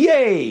life.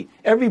 Yay!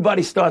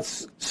 Everybody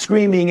starts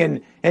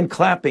screaming and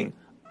clapping.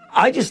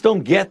 I just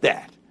don't get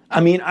that.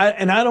 I mean,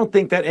 I don't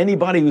think that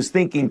anybody who's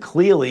thinking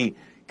clearly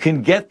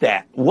can get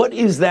that. What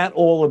is that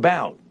all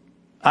about?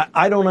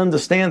 I don't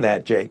understand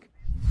that, Jake.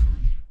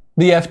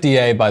 The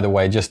FDA, by the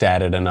way, just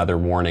added another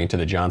warning to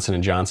the Johnson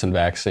 & Johnson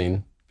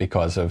vaccine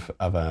because of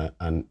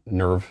a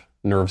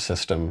nerve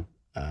system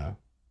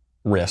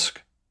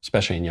risk,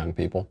 especially in young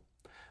people.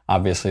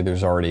 Obviously, there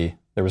was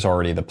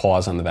already the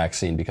pause on the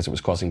vaccine because it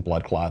was causing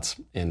blood clots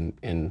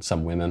in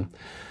some women.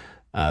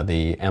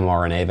 The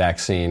mRNA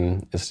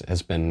vaccine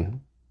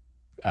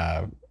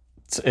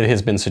it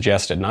has been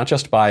suggested, not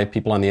just by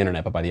people on the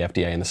internet, but by the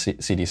FDA and the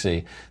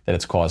CDC, that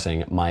it's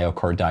causing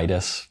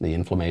myocarditis, the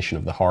inflammation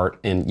of the heart,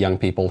 in young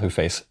people who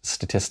face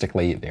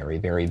statistically very,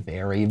 very,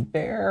 very,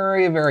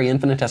 very, very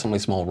infinitesimally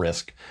small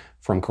risk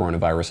from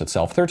coronavirus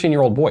itself.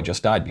 13-year-old boy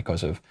just died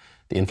because of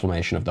the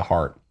inflammation of the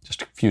heart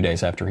just a few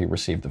days after he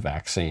received the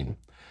vaccine.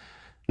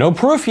 No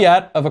proof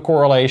yet of a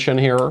correlation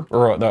here,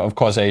 or of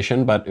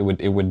causation, but it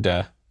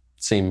would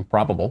seem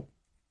probable.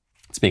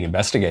 It's being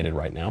investigated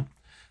right now.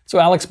 So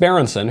Alex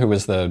Berenson, who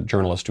was the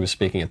journalist who was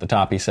speaking at the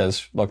top, he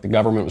says, look, the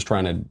government was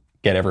trying to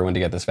get everyone to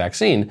get this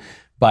vaccine,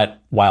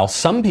 but while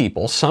some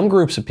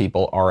groups of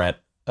people are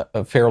at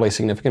a fairly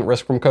significant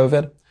risk from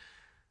COVID,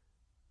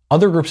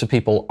 other groups of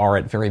people are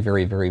at very,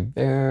 very, very,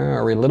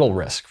 very little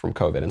risk from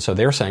COVID. And so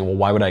they're saying, well,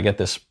 why would I get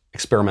this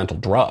experimental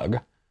drug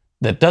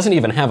that doesn't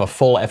even have a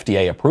full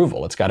FDA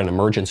approval? It's got an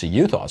emergency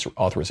use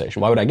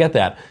authorization. Why would I get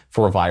that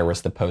for a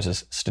virus that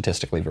poses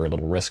statistically very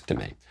little risk to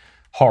me?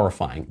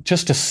 Horrifying.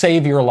 Just to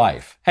save your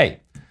life. Hey,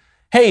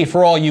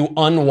 for all you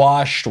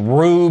unwashed,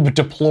 rube,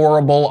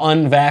 deplorable,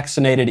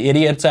 unvaccinated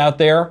idiots out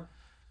there,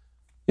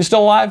 you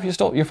still alive?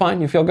 You're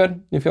fine? You feel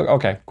good? You feel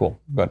okay? Cool.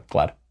 Good.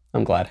 Glad.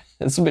 I'm glad.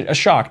 It's a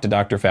shock to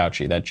Dr.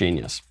 Fauci, that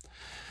genius.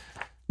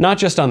 Not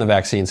just on the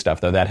vaccine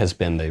stuff, though. That has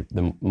been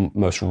the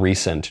most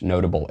recent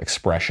notable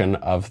expression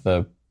of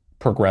the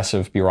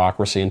progressive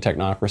bureaucracy and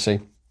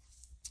technocracy.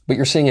 But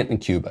you're seeing it in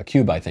Cuba.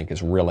 Cuba, I think,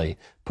 is really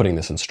putting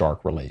this in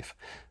stark relief.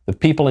 The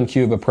people in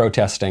Cuba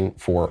protesting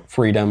for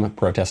freedom,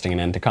 protesting an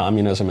end to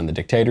communism and the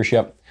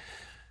dictatorship.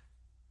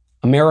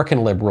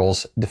 American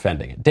liberals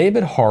defending it.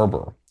 David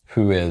Harbour,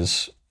 who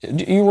is,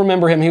 do you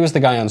remember him? He was the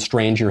guy on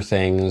Stranger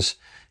Things.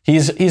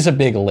 He's a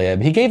big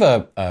lib. He gave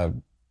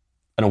an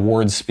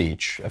award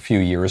speech a few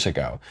years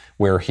ago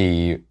where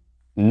he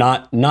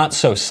not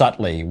so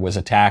subtly was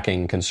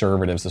attacking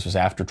conservatives. This was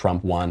after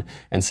Trump won,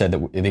 and said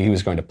that he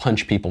was going to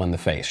punch people in the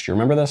face. Do you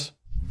remember this?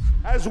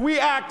 As we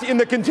act in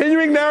the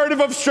continuing narrative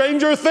of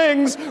Stranger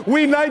Things,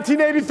 we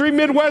 1983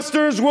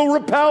 Midwesterners will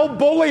repel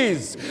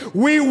bullies.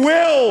 We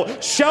will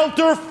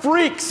shelter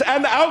freaks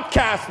and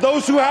outcasts,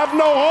 those who have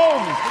no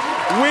homes.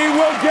 We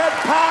will get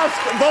past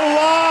the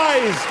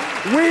lies.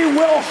 We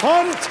will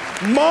hunt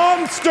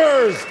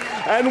monsters.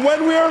 And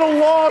when we are at a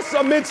loss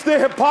amidst the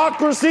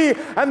hypocrisy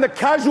and the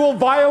casual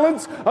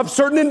violence of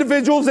certain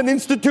individuals and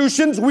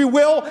institutions, we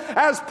will,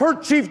 as per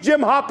Chief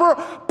Jim Hopper,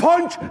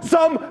 punch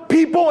some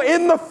people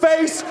in the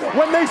face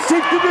when they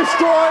seek to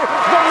destroy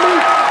the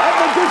meek and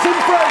the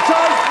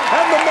disenfranchised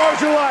and the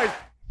marginalized.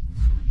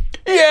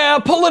 Yeah,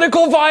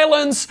 political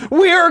violence.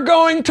 We are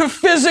going to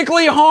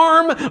physically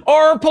harm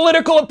our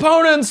political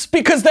opponents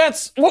because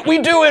that's what we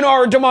do in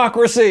our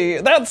democracy.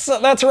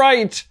 That's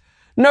right.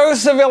 No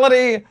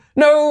civility,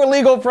 no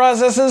legal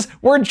processes.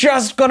 We're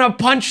just gonna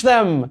punch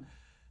them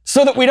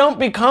so that we don't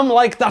become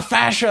like the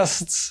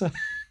fascists.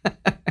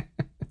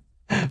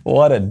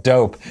 What a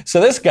dope. So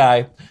this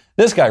guy,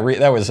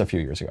 that was a few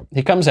years ago.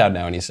 He comes out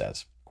now and he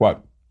says,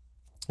 quote,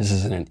 this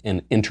is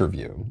an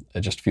interview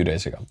just a few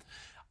days ago.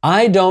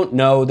 I don't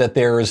know that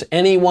there is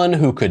anyone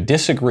who could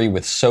disagree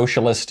with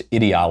socialist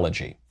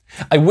ideology.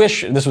 I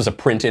wish this was a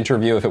print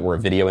interview. If it were a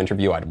video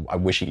interview, I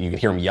wish you could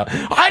hear him yell,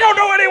 I don't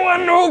know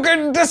anyone who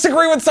could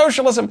disagree with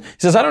socialism. He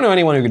says, I don't know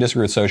anyone who could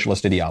disagree with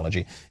socialist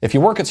ideology. If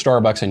you work at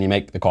Starbucks and you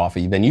make the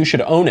coffee, then you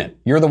should own it.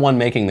 You're the one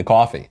making the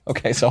coffee.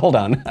 Okay, so hold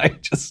on.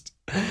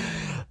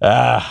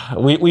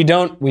 We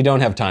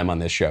don't have time on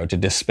this show to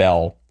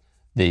dispel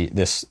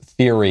this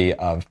theory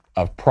of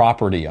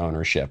property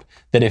ownership,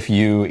 that if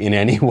you in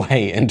any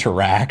way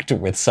interact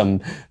with some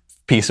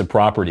piece of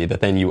property, that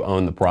then you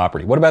own the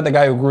property. What about the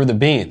guy who grew the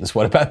beans?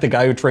 What about the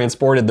guy who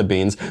transported the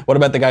beans? What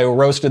about the guy who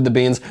roasted the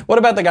beans? What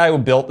about the guy who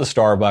built the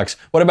Starbucks?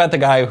 What about the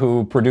guy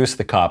who produced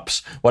the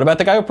cups? What about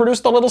the guy who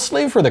produced the little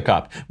sleeve for the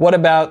cup? What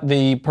about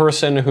the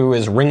person who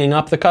is ringing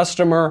up the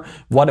customer?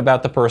 What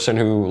about the person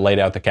who laid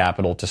out the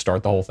capital to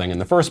start the whole thing in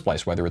the first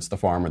place, whether it's the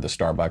farm or the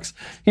Starbucks?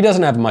 He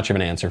doesn't have much of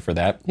an answer for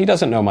that. He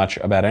doesn't know much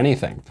about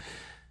anything.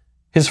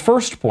 His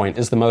first point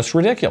is the most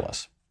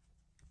ridiculous.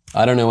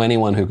 I don't know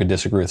anyone who could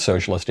disagree with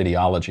socialist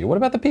ideology. What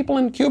about the people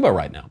in Cuba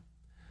right now?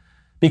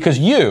 Because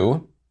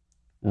you,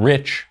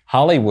 rich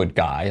Hollywood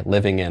guy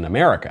living in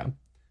America,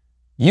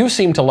 you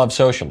seem to love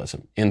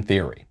socialism in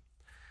theory.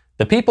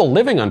 The people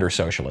living under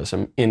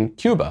socialism in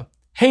Cuba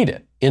hate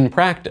it in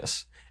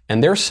practice.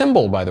 And their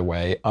symbol, by the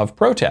way, of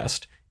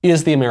protest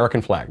is the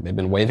American flag. They've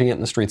been waving it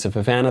in the streets of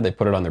Havana. They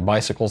put it on their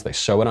bicycles. They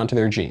sew it onto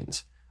their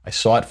jeans. I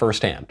saw it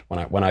firsthand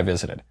when I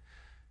visited.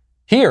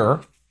 Here,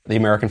 the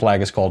American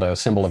flag is called a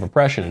symbol of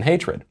oppression and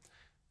hatred.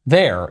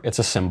 There, it's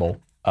a symbol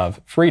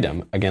of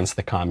freedom against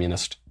the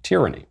communist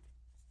tyranny.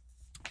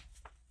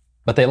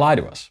 But they lie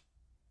to us.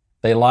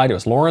 They lie to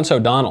us. Lawrence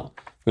O'Donnell,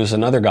 who's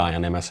another guy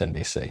on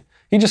MSNBC,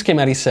 he just came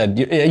out, he said,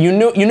 you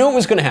knew it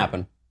was going to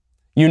happen.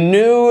 You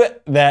knew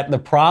that the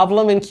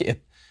problem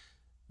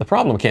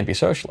can't be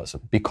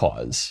socialism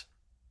because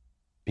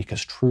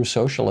true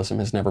socialism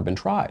has never been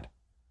tried.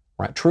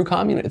 Right? True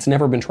communism, it's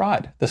never been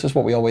tried. This is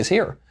what we always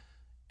hear.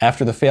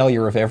 After the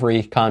failure of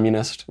every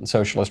communist and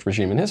socialist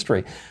regime in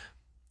history,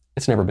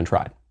 it's never been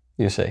tried,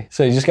 you see.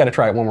 So you just got to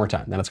try it one more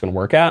time. Then it's going to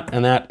work out,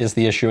 and that is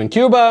the issue in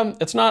Cuba.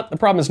 The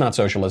problem is not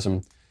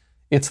socialism,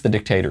 it's the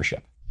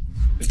dictatorship.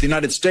 If the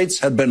United States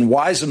had been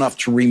wise enough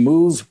to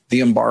remove the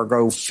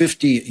embargo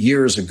 50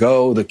 years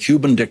ago, the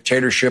Cuban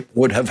dictatorship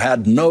would have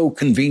had no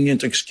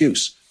convenient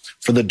excuse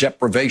for the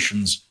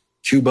deprivations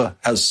Cuba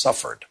has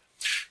suffered.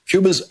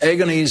 Cuba's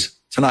agonies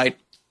tonight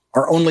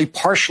are only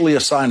partially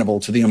assignable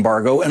to the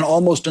embargo and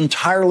almost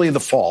entirely the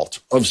fault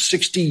of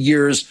 60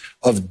 years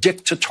of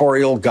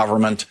dictatorial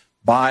government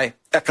by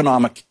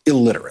economic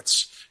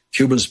illiterates.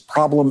 Cuba's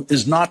problem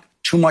is not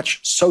too much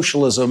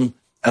socialism,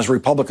 as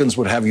Republicans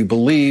would have you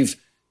believe.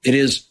 It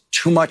is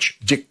too much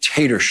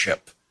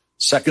dictatorship,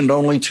 second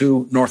only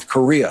to North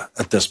Korea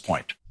at this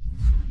point.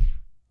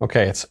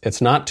 Okay,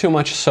 it's not too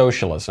much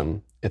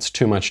socialism, it's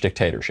too much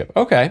dictatorship.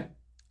 Okay,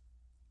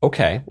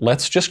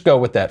 let's just go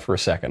with that for a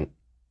second,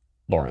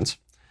 Lawrence.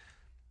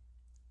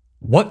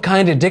 What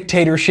kind of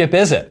dictatorship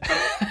is it?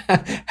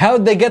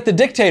 How'd they get the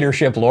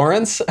dictatorship,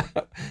 Lawrence?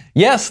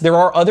 Yes, there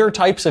are other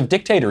types of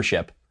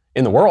dictatorship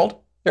in the world.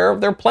 There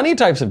are plenty of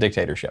types of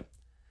dictatorship.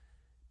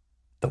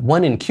 The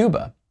one in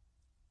Cuba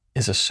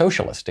is a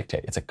socialist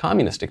dictatorship. It's a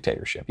communist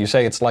dictatorship. You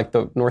say it's like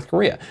the North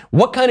Korea.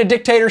 What kind of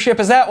dictatorship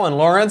is that one,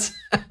 Lawrence?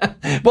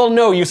 Well,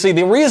 no, you see,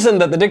 the reason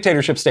that the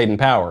dictatorship stayed in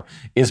power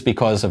is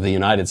because of the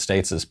United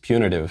States'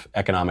 punitive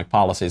economic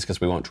policies,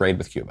 because we won't trade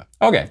with Cuba.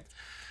 Okay.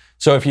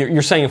 So if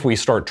you're saying if we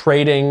start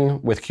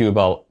trading with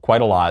Cuba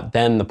quite a lot,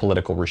 then the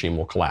political regime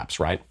will collapse,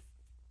 right?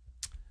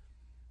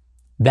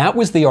 That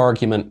was the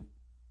argument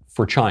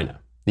for China.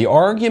 The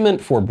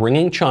argument for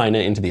bringing China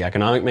into the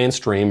economic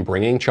mainstream,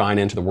 bringing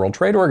China into the World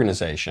Trade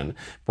Organization,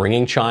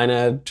 bringing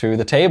China to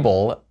the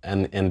table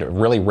and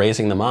really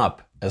raising them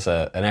up as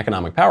an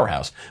economic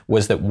powerhouse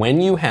was that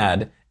when you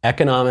had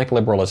economic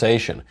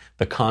liberalization,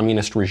 the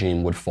communist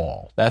regime would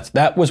fall.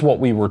 That was what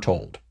we were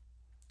told.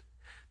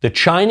 The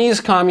Chinese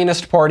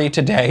Communist Party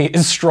today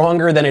is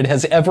stronger than it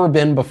has ever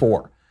been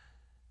before.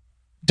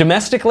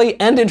 Domestically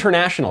and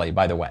internationally,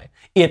 by the way.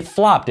 It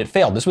flopped, it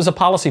failed. This was a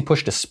policy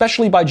pushed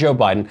especially by Joe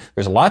Biden.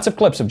 There's lots of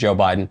clips of Joe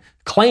Biden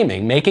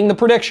making the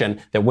prediction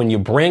that when you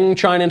bring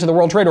China into the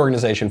World Trade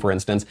Organization, for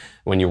instance,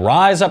 when you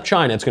rise up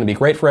China, it's going to be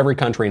great for every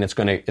country and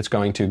it's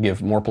going to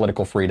give more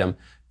political freedom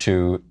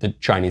to the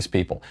Chinese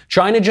people.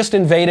 China just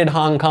invaded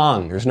Hong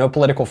Kong. There's no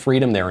political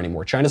freedom there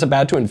anymore. China's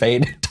about to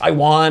invade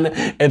Taiwan.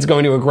 It's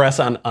going to aggress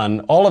on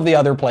all of the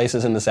other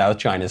places in the South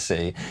China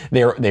Sea.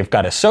 They've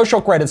got a social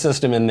credit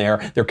system in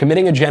there. They're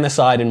committing a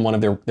genocide in one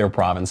of their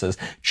provinces.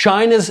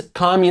 China's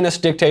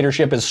communist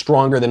dictatorship is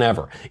stronger than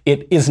ever.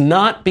 It is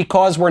not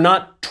because we're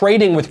not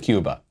trading with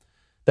Cuba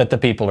that the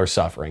people are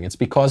suffering. It's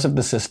because of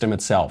the system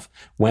itself.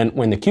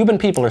 When the Cuban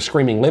people are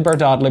screaming,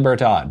 "Libertad,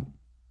 libertad,"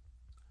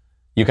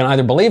 you can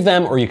either believe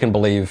them or you can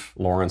believe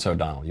Lawrence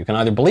O'Donnell. You can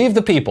either believe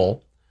the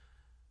people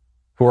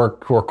who are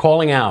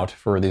calling out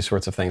for these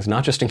sorts of things,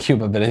 not just in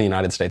Cuba, but in the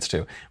United States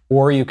too,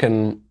 or you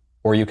can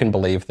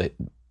believe the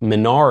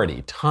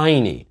minority,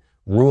 tiny,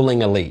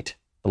 ruling elite,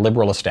 the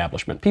liberal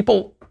establishment,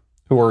 people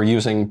who are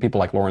using people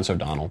like Lawrence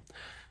O'Donnell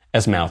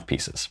as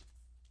mouthpieces.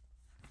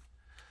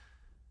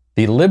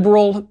 The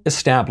liberal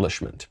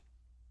establishment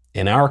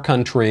in our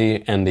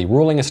country and the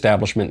ruling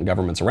establishment in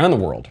governments around the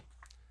world,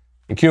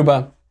 in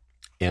Cuba,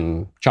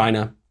 in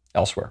China,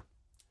 elsewhere,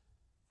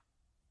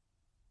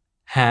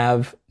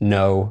 have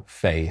no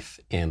faith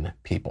in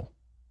people.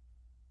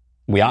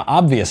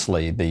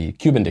 Obviously, the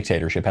Cuban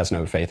dictatorship has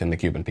no faith in the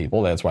Cuban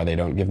people. That's why they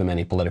don't give them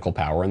any political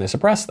power and they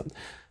suppress them.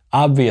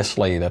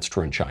 Obviously, that's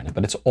true in China,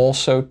 but it's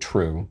also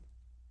true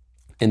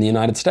in the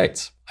United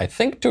States. I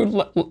think they're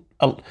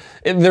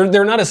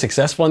not as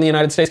successful in the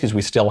United States because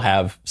we still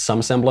have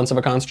some semblance of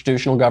a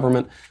constitutional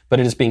government, but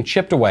it is being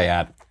chipped away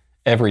at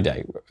every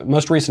day.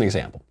 Most recent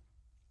example.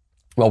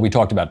 Well, we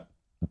talked about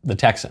the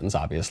Texans,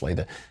 obviously.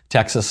 The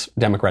Texas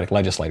Democratic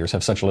legislators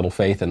have such little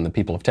faith in the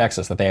people of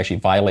Texas that they actually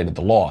violated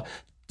the law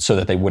so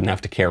that they wouldn't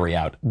have to carry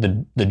out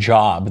the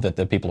job that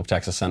the people of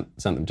Texas sent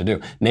them to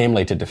do,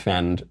 namely to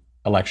defend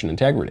election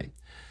integrity.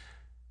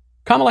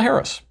 Kamala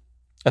Harris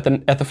at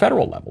the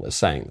federal level is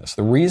saying this.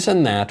 The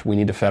reason that we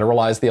need to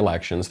federalize the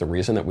elections, the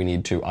reason that we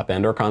need to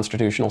upend our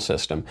constitutional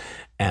system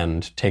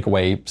and take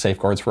away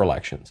safeguards for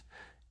elections,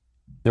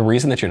 the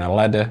reason that you're not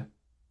allowed to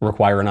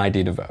require an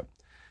ID to vote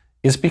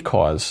is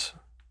because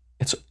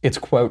it's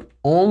quote,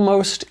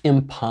 almost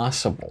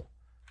impossible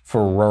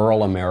for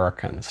rural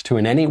Americans to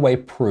in any way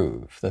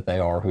prove that they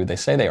are who they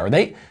say they are.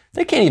 They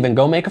can't even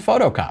go make a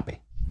photocopy.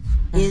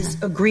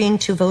 Is agreeing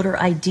to voter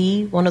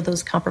ID one of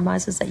those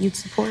compromises that you'd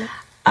support?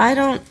 I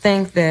don't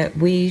think that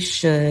we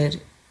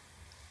should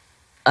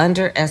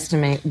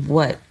underestimate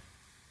what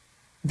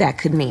that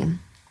could mean.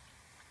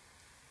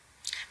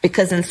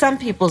 Because in some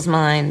people's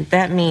mind,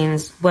 that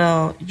means,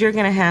 well, you're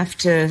going to have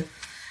to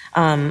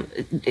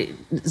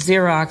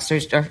Xerox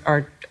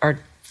or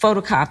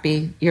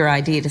photocopy your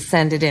ID to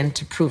send it in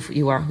to prove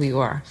you are who you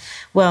are.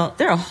 Well,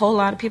 there are a whole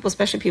lot of people,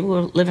 especially people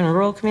who live in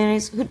rural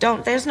communities, who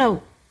don't. There's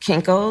no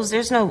Kinko's,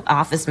 there's no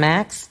Office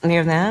Max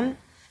near them.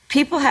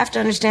 People have to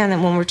understand that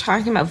when we're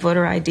talking about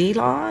voter ID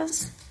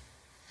laws,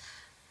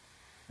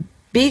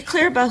 be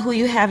clear about who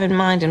you have in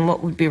mind and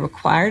what would be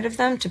required of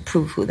them to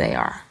prove who they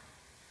are.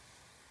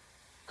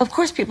 Of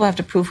course, people have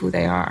to prove who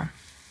they are,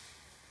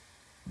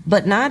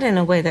 but not in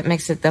a way that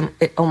makes it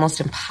almost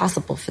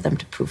impossible for them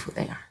to prove who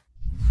they are.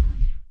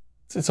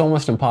 It's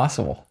almost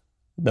impossible.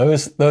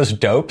 Those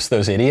dopes,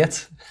 those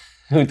idiots,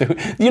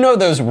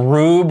 those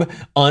rube,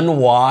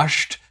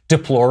 unwashed,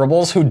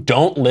 deplorables who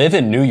don't live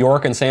in New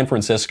York and San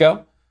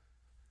Francisco,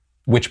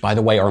 which, by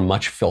the way, are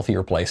much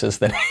filthier places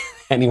than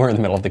anywhere in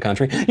the middle of the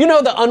country. You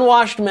know, the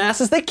unwashed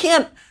masses, they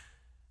can't...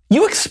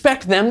 You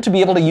expect them to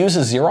be able to use a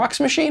Xerox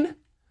machine?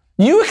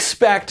 You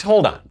expect...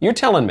 Hold on. You're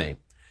telling me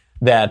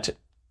that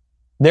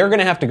they're going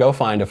to have to go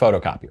find a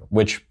photocopier,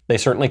 which they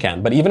certainly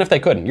can. But even if they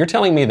couldn't, you're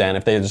telling me then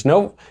if there's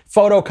no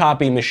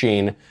photocopy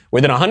machine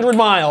within 100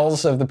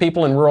 miles of the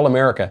people in rural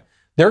America,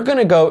 they're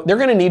going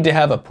to need to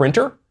have a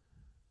printer.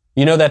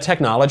 You know, that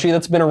technology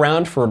that's been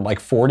around for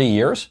like 40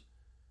 years?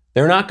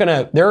 They're going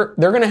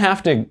to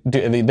have to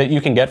do, that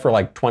you can get for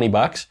like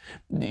 $20.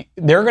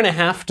 They're going to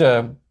have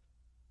to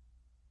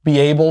be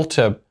able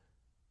to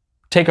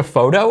take a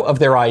photo of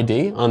their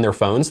ID on their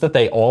phones that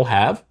they all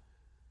have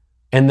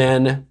and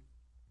then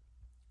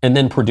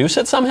produce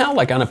it somehow,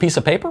 like on a piece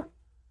of paper?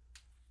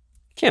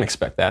 Can't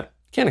expect that.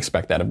 Can't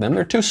expect that of them.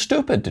 They're too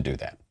stupid to do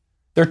that.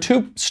 They're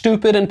too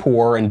stupid and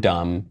poor and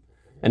dumb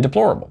and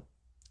deplorable.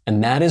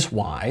 And that is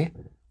why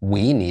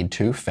we need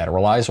to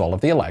federalize all of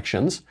the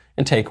elections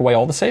and take away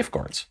all the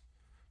safeguards.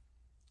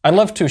 I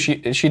love to,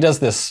 she does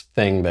this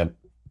thing that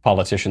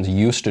politicians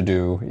used to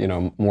do, you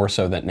know, more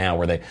so than now,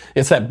 where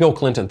it's that Bill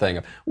Clinton thing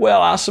of,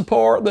 well, I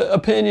support the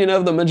opinion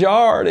of the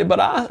majority, but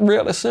I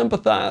really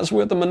sympathize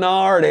with the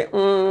minority.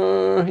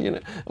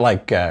 You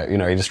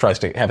know, he just tries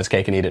to have his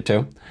cake and eat it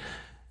too,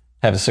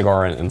 have a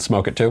cigar and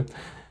smoke it too.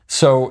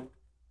 So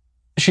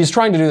she's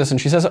trying to do this, and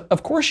she says,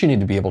 of course you need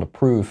to be able to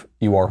prove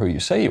you are who you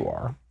say you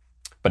are,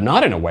 but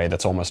not in a way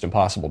that's almost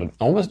impossible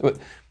to,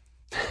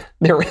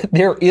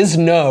 there is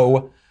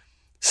no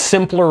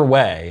simpler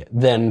way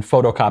than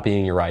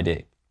photocopying your ID.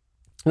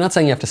 I'm not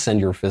saying you have to send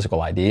your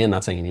physical ID. I'm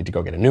not saying you need to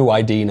go get a new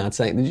ID. Not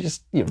saying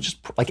just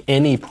like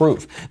any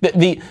proof.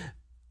 The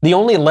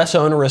only less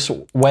onerous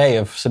way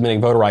of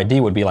submitting voter ID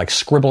would be like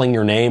scribbling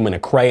your name in a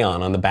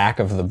crayon on the back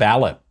of the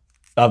ballot,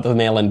 of the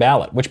mail-in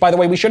ballot. Which, by the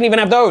way, we shouldn't even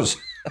have those.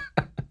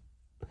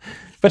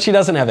 But she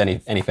doesn't have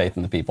any faith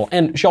in the people,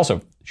 and she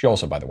also,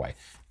 by the way,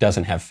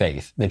 doesn't have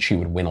faith that she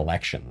would win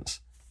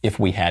elections if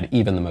we had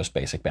even the most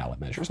basic ballot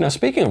measures. Now,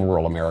 speaking of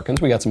rural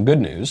Americans, we got some good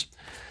news.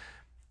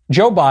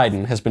 Joe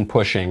Biden has been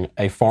pushing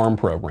a farm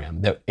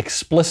program that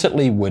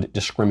explicitly would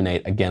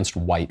discriminate against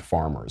white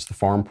farmers. The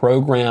farm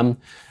program,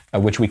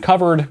 which we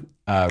covered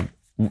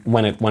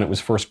when it was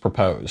first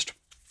proposed,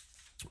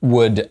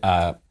 would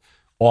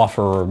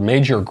offer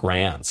major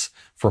grants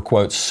for,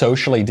 quote,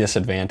 socially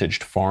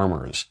disadvantaged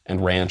farmers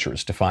and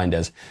ranchers defined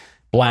as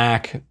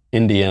Black,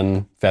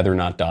 Indian, Feather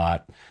Not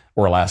Dot,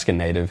 or Alaskan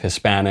Native,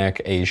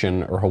 Hispanic,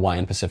 Asian, or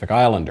Hawaiian Pacific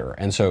Islander.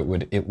 And so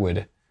it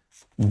would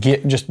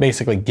just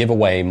basically give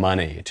away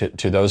money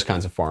to those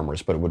kinds of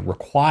farmers, but it would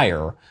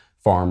require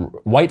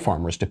white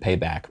farmers to pay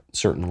back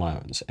certain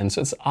loans. And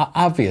so it's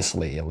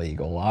obviously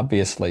illegal,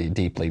 obviously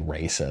deeply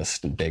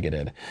racist and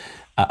bigoted.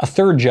 A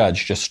third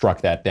judge just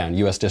struck that down.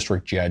 U.S.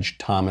 District Judge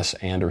Thomas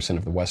Anderson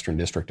of the Western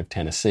District of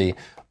Tennessee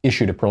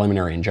issued a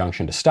preliminary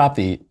injunction to stop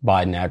the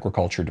Biden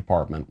Agriculture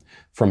Department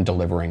from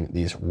delivering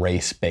these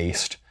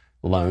race-based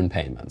loan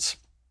payments.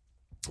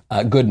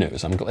 Good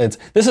news.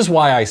 This is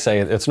why I say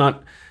it's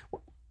not...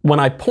 When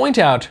I point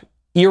out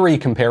eerie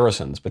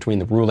comparisons between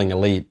the ruling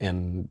elite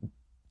in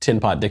tin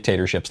pot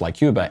dictatorships like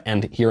Cuba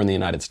and here in the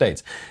United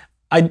States,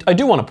 I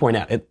do want to point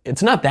out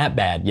it's not that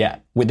bad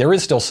yet. There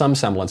is still some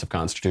semblance of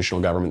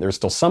constitutional government. There's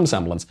still some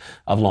semblance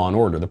of law and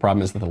order. The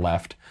problem is that the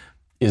left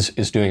is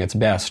doing its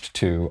best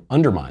to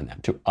undermine them,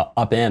 to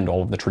upend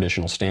all of the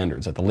traditional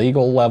standards at the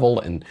legal level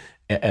and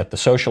at the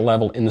social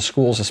level, in the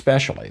schools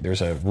especially.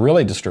 There's a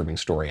really disturbing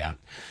story out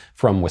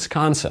from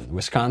Wisconsin.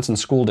 Wisconsin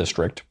school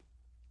district.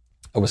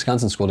 A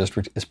Wisconsin school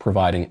district is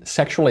providing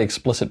sexually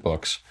explicit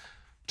books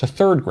to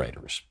third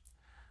graders.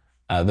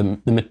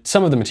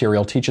 Some of the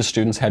material teaches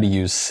students how to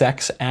use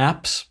sex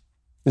apps.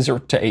 These are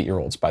to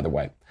 8-year-olds, by the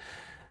way.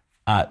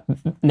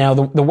 Now,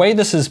 the way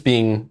this is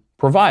being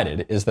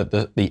provided is that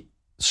the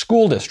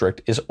school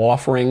district is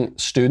offering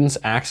students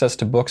access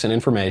to books and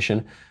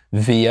information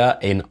via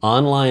an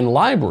online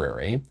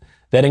library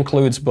that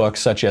includes books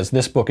such as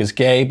This Book is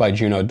Gay by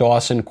Juno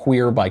Dawson,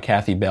 Queer by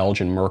Kathy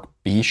Belge and Merck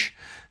Bish.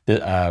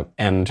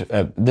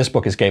 This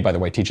Book is Gay, by the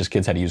way, teaches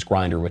kids how to use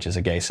Grindr, which is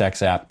a gay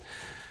sex app.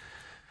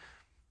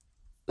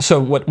 So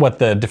what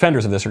the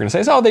defenders of this are going to say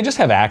is, they just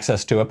have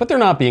access to it, but they're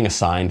not being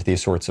assigned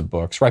these sorts of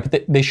books, right?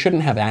 But they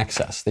shouldn't have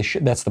access.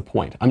 That's the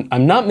point.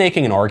 I'm not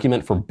making an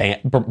argument for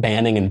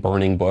banning and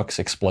burning books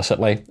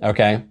explicitly,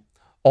 okay?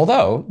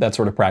 Although that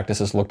sort of practice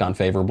is looked on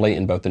favorably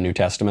in both the New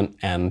Testament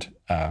and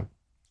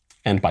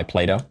by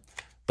Plato,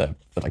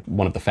 like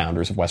one of the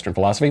founders of Western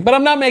philosophy. But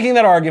I'm not making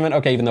that argument,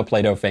 okay, even though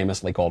Plato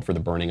famously called for the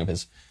burning of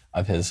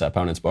his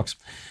opponent's books.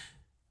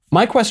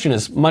 My question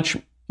is much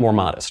more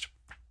modest.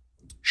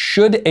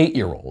 Should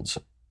 8-year-olds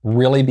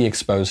really be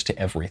exposed to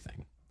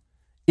everything?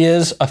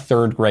 Is a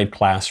third grade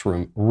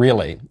classroom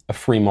really a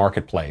free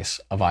marketplace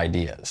of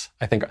ideas?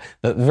 I think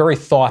the very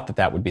thought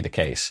that would be the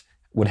case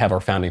would have our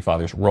founding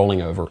fathers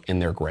rolling over in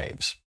their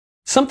graves.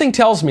 Something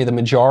tells me the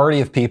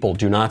majority of people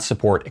do not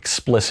support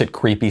explicit,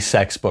 creepy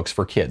sex books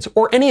for kids,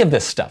 or any of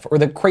this stuff, or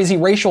the crazy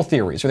racial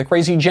theories, or the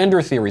crazy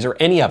gender theories, or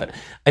any of it.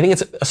 I think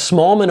it's a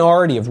small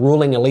minority of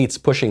ruling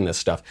elites pushing this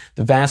stuff.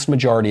 The vast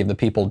majority of the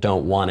people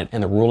don't want it,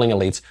 and the ruling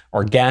elites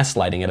are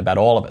gaslighting it about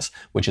all of us,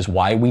 which is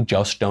why we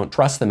just don't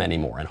trust them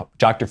anymore. And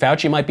Dr.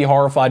 Fauci might be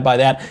horrified by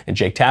that, and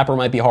Jake Tapper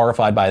might be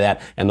horrified by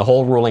that, and the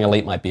whole ruling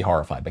elite might be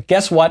horrified. But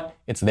guess what?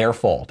 It's their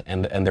fault,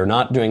 and they're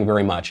not doing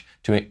very much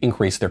to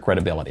increase their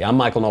credibility. I'm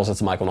Michael Knowles. It's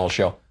the Michael Knowles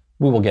Show.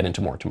 We will get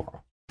into more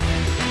tomorrow.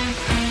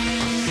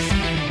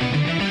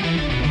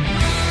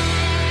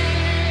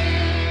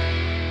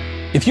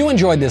 If you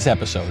enjoyed this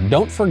episode,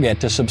 don't forget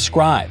to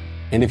subscribe.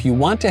 And if you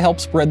want to help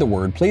spread the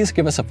word, please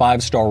give us a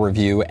 5-star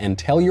review and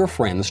tell your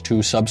friends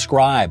to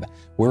subscribe.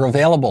 We're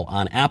available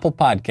on Apple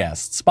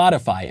Podcasts,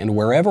 Spotify, and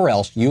wherever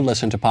else you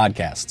listen to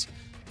podcasts.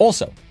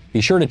 Also, be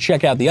sure to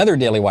check out the other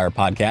Daily Wire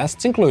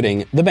podcasts,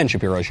 including The Ben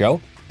Shapiro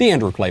Show, The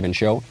Andrew Klavan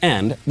Show,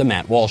 and The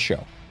Matt Walsh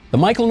Show. The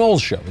Michael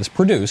Knowles Show is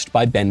produced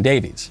by Ben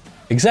Davies.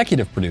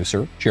 Executive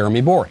producer,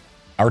 Jeremy Boring.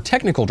 Our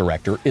technical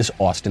director is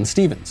Austin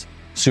Stevens.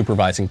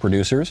 Supervising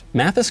producers,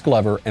 Mathis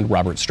Glover and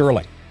Robert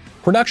Sterling.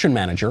 Production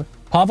manager,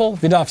 Pavel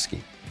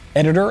Vidovsky.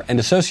 Editor and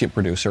associate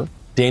producer,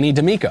 Danny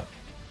D'Amico.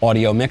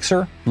 Audio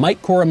mixer,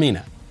 Mike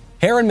Coromina.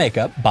 Hair and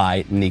makeup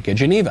by Nika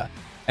Geneva.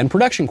 And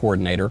production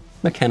coordinator,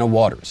 McKenna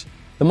Waters.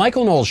 The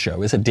Michael Knowles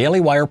Show is a Daily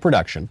Wire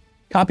production.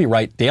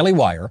 Copyright Daily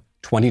Wire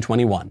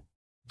 2021.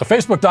 A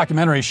Facebook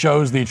documentary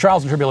shows the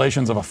trials and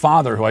tribulations of a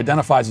father who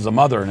identifies as a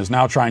mother and is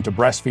now trying to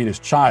breastfeed his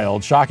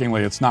child.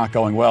 Shockingly, it's not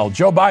going well.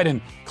 Joe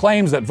Biden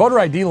claims that voter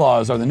ID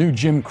laws are the new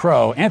Jim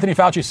Crow. Anthony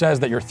Fauci says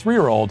that your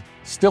 3-year-old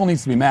still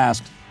needs to be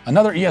masked.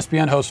 Another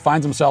ESPN host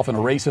finds himself in a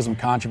racism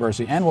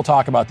controversy, and we'll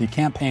talk about the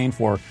campaign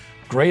for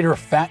greater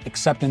fat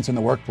acceptance in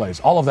the workplace.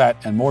 All of that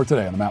and more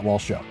today on The Matt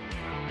Walsh Show.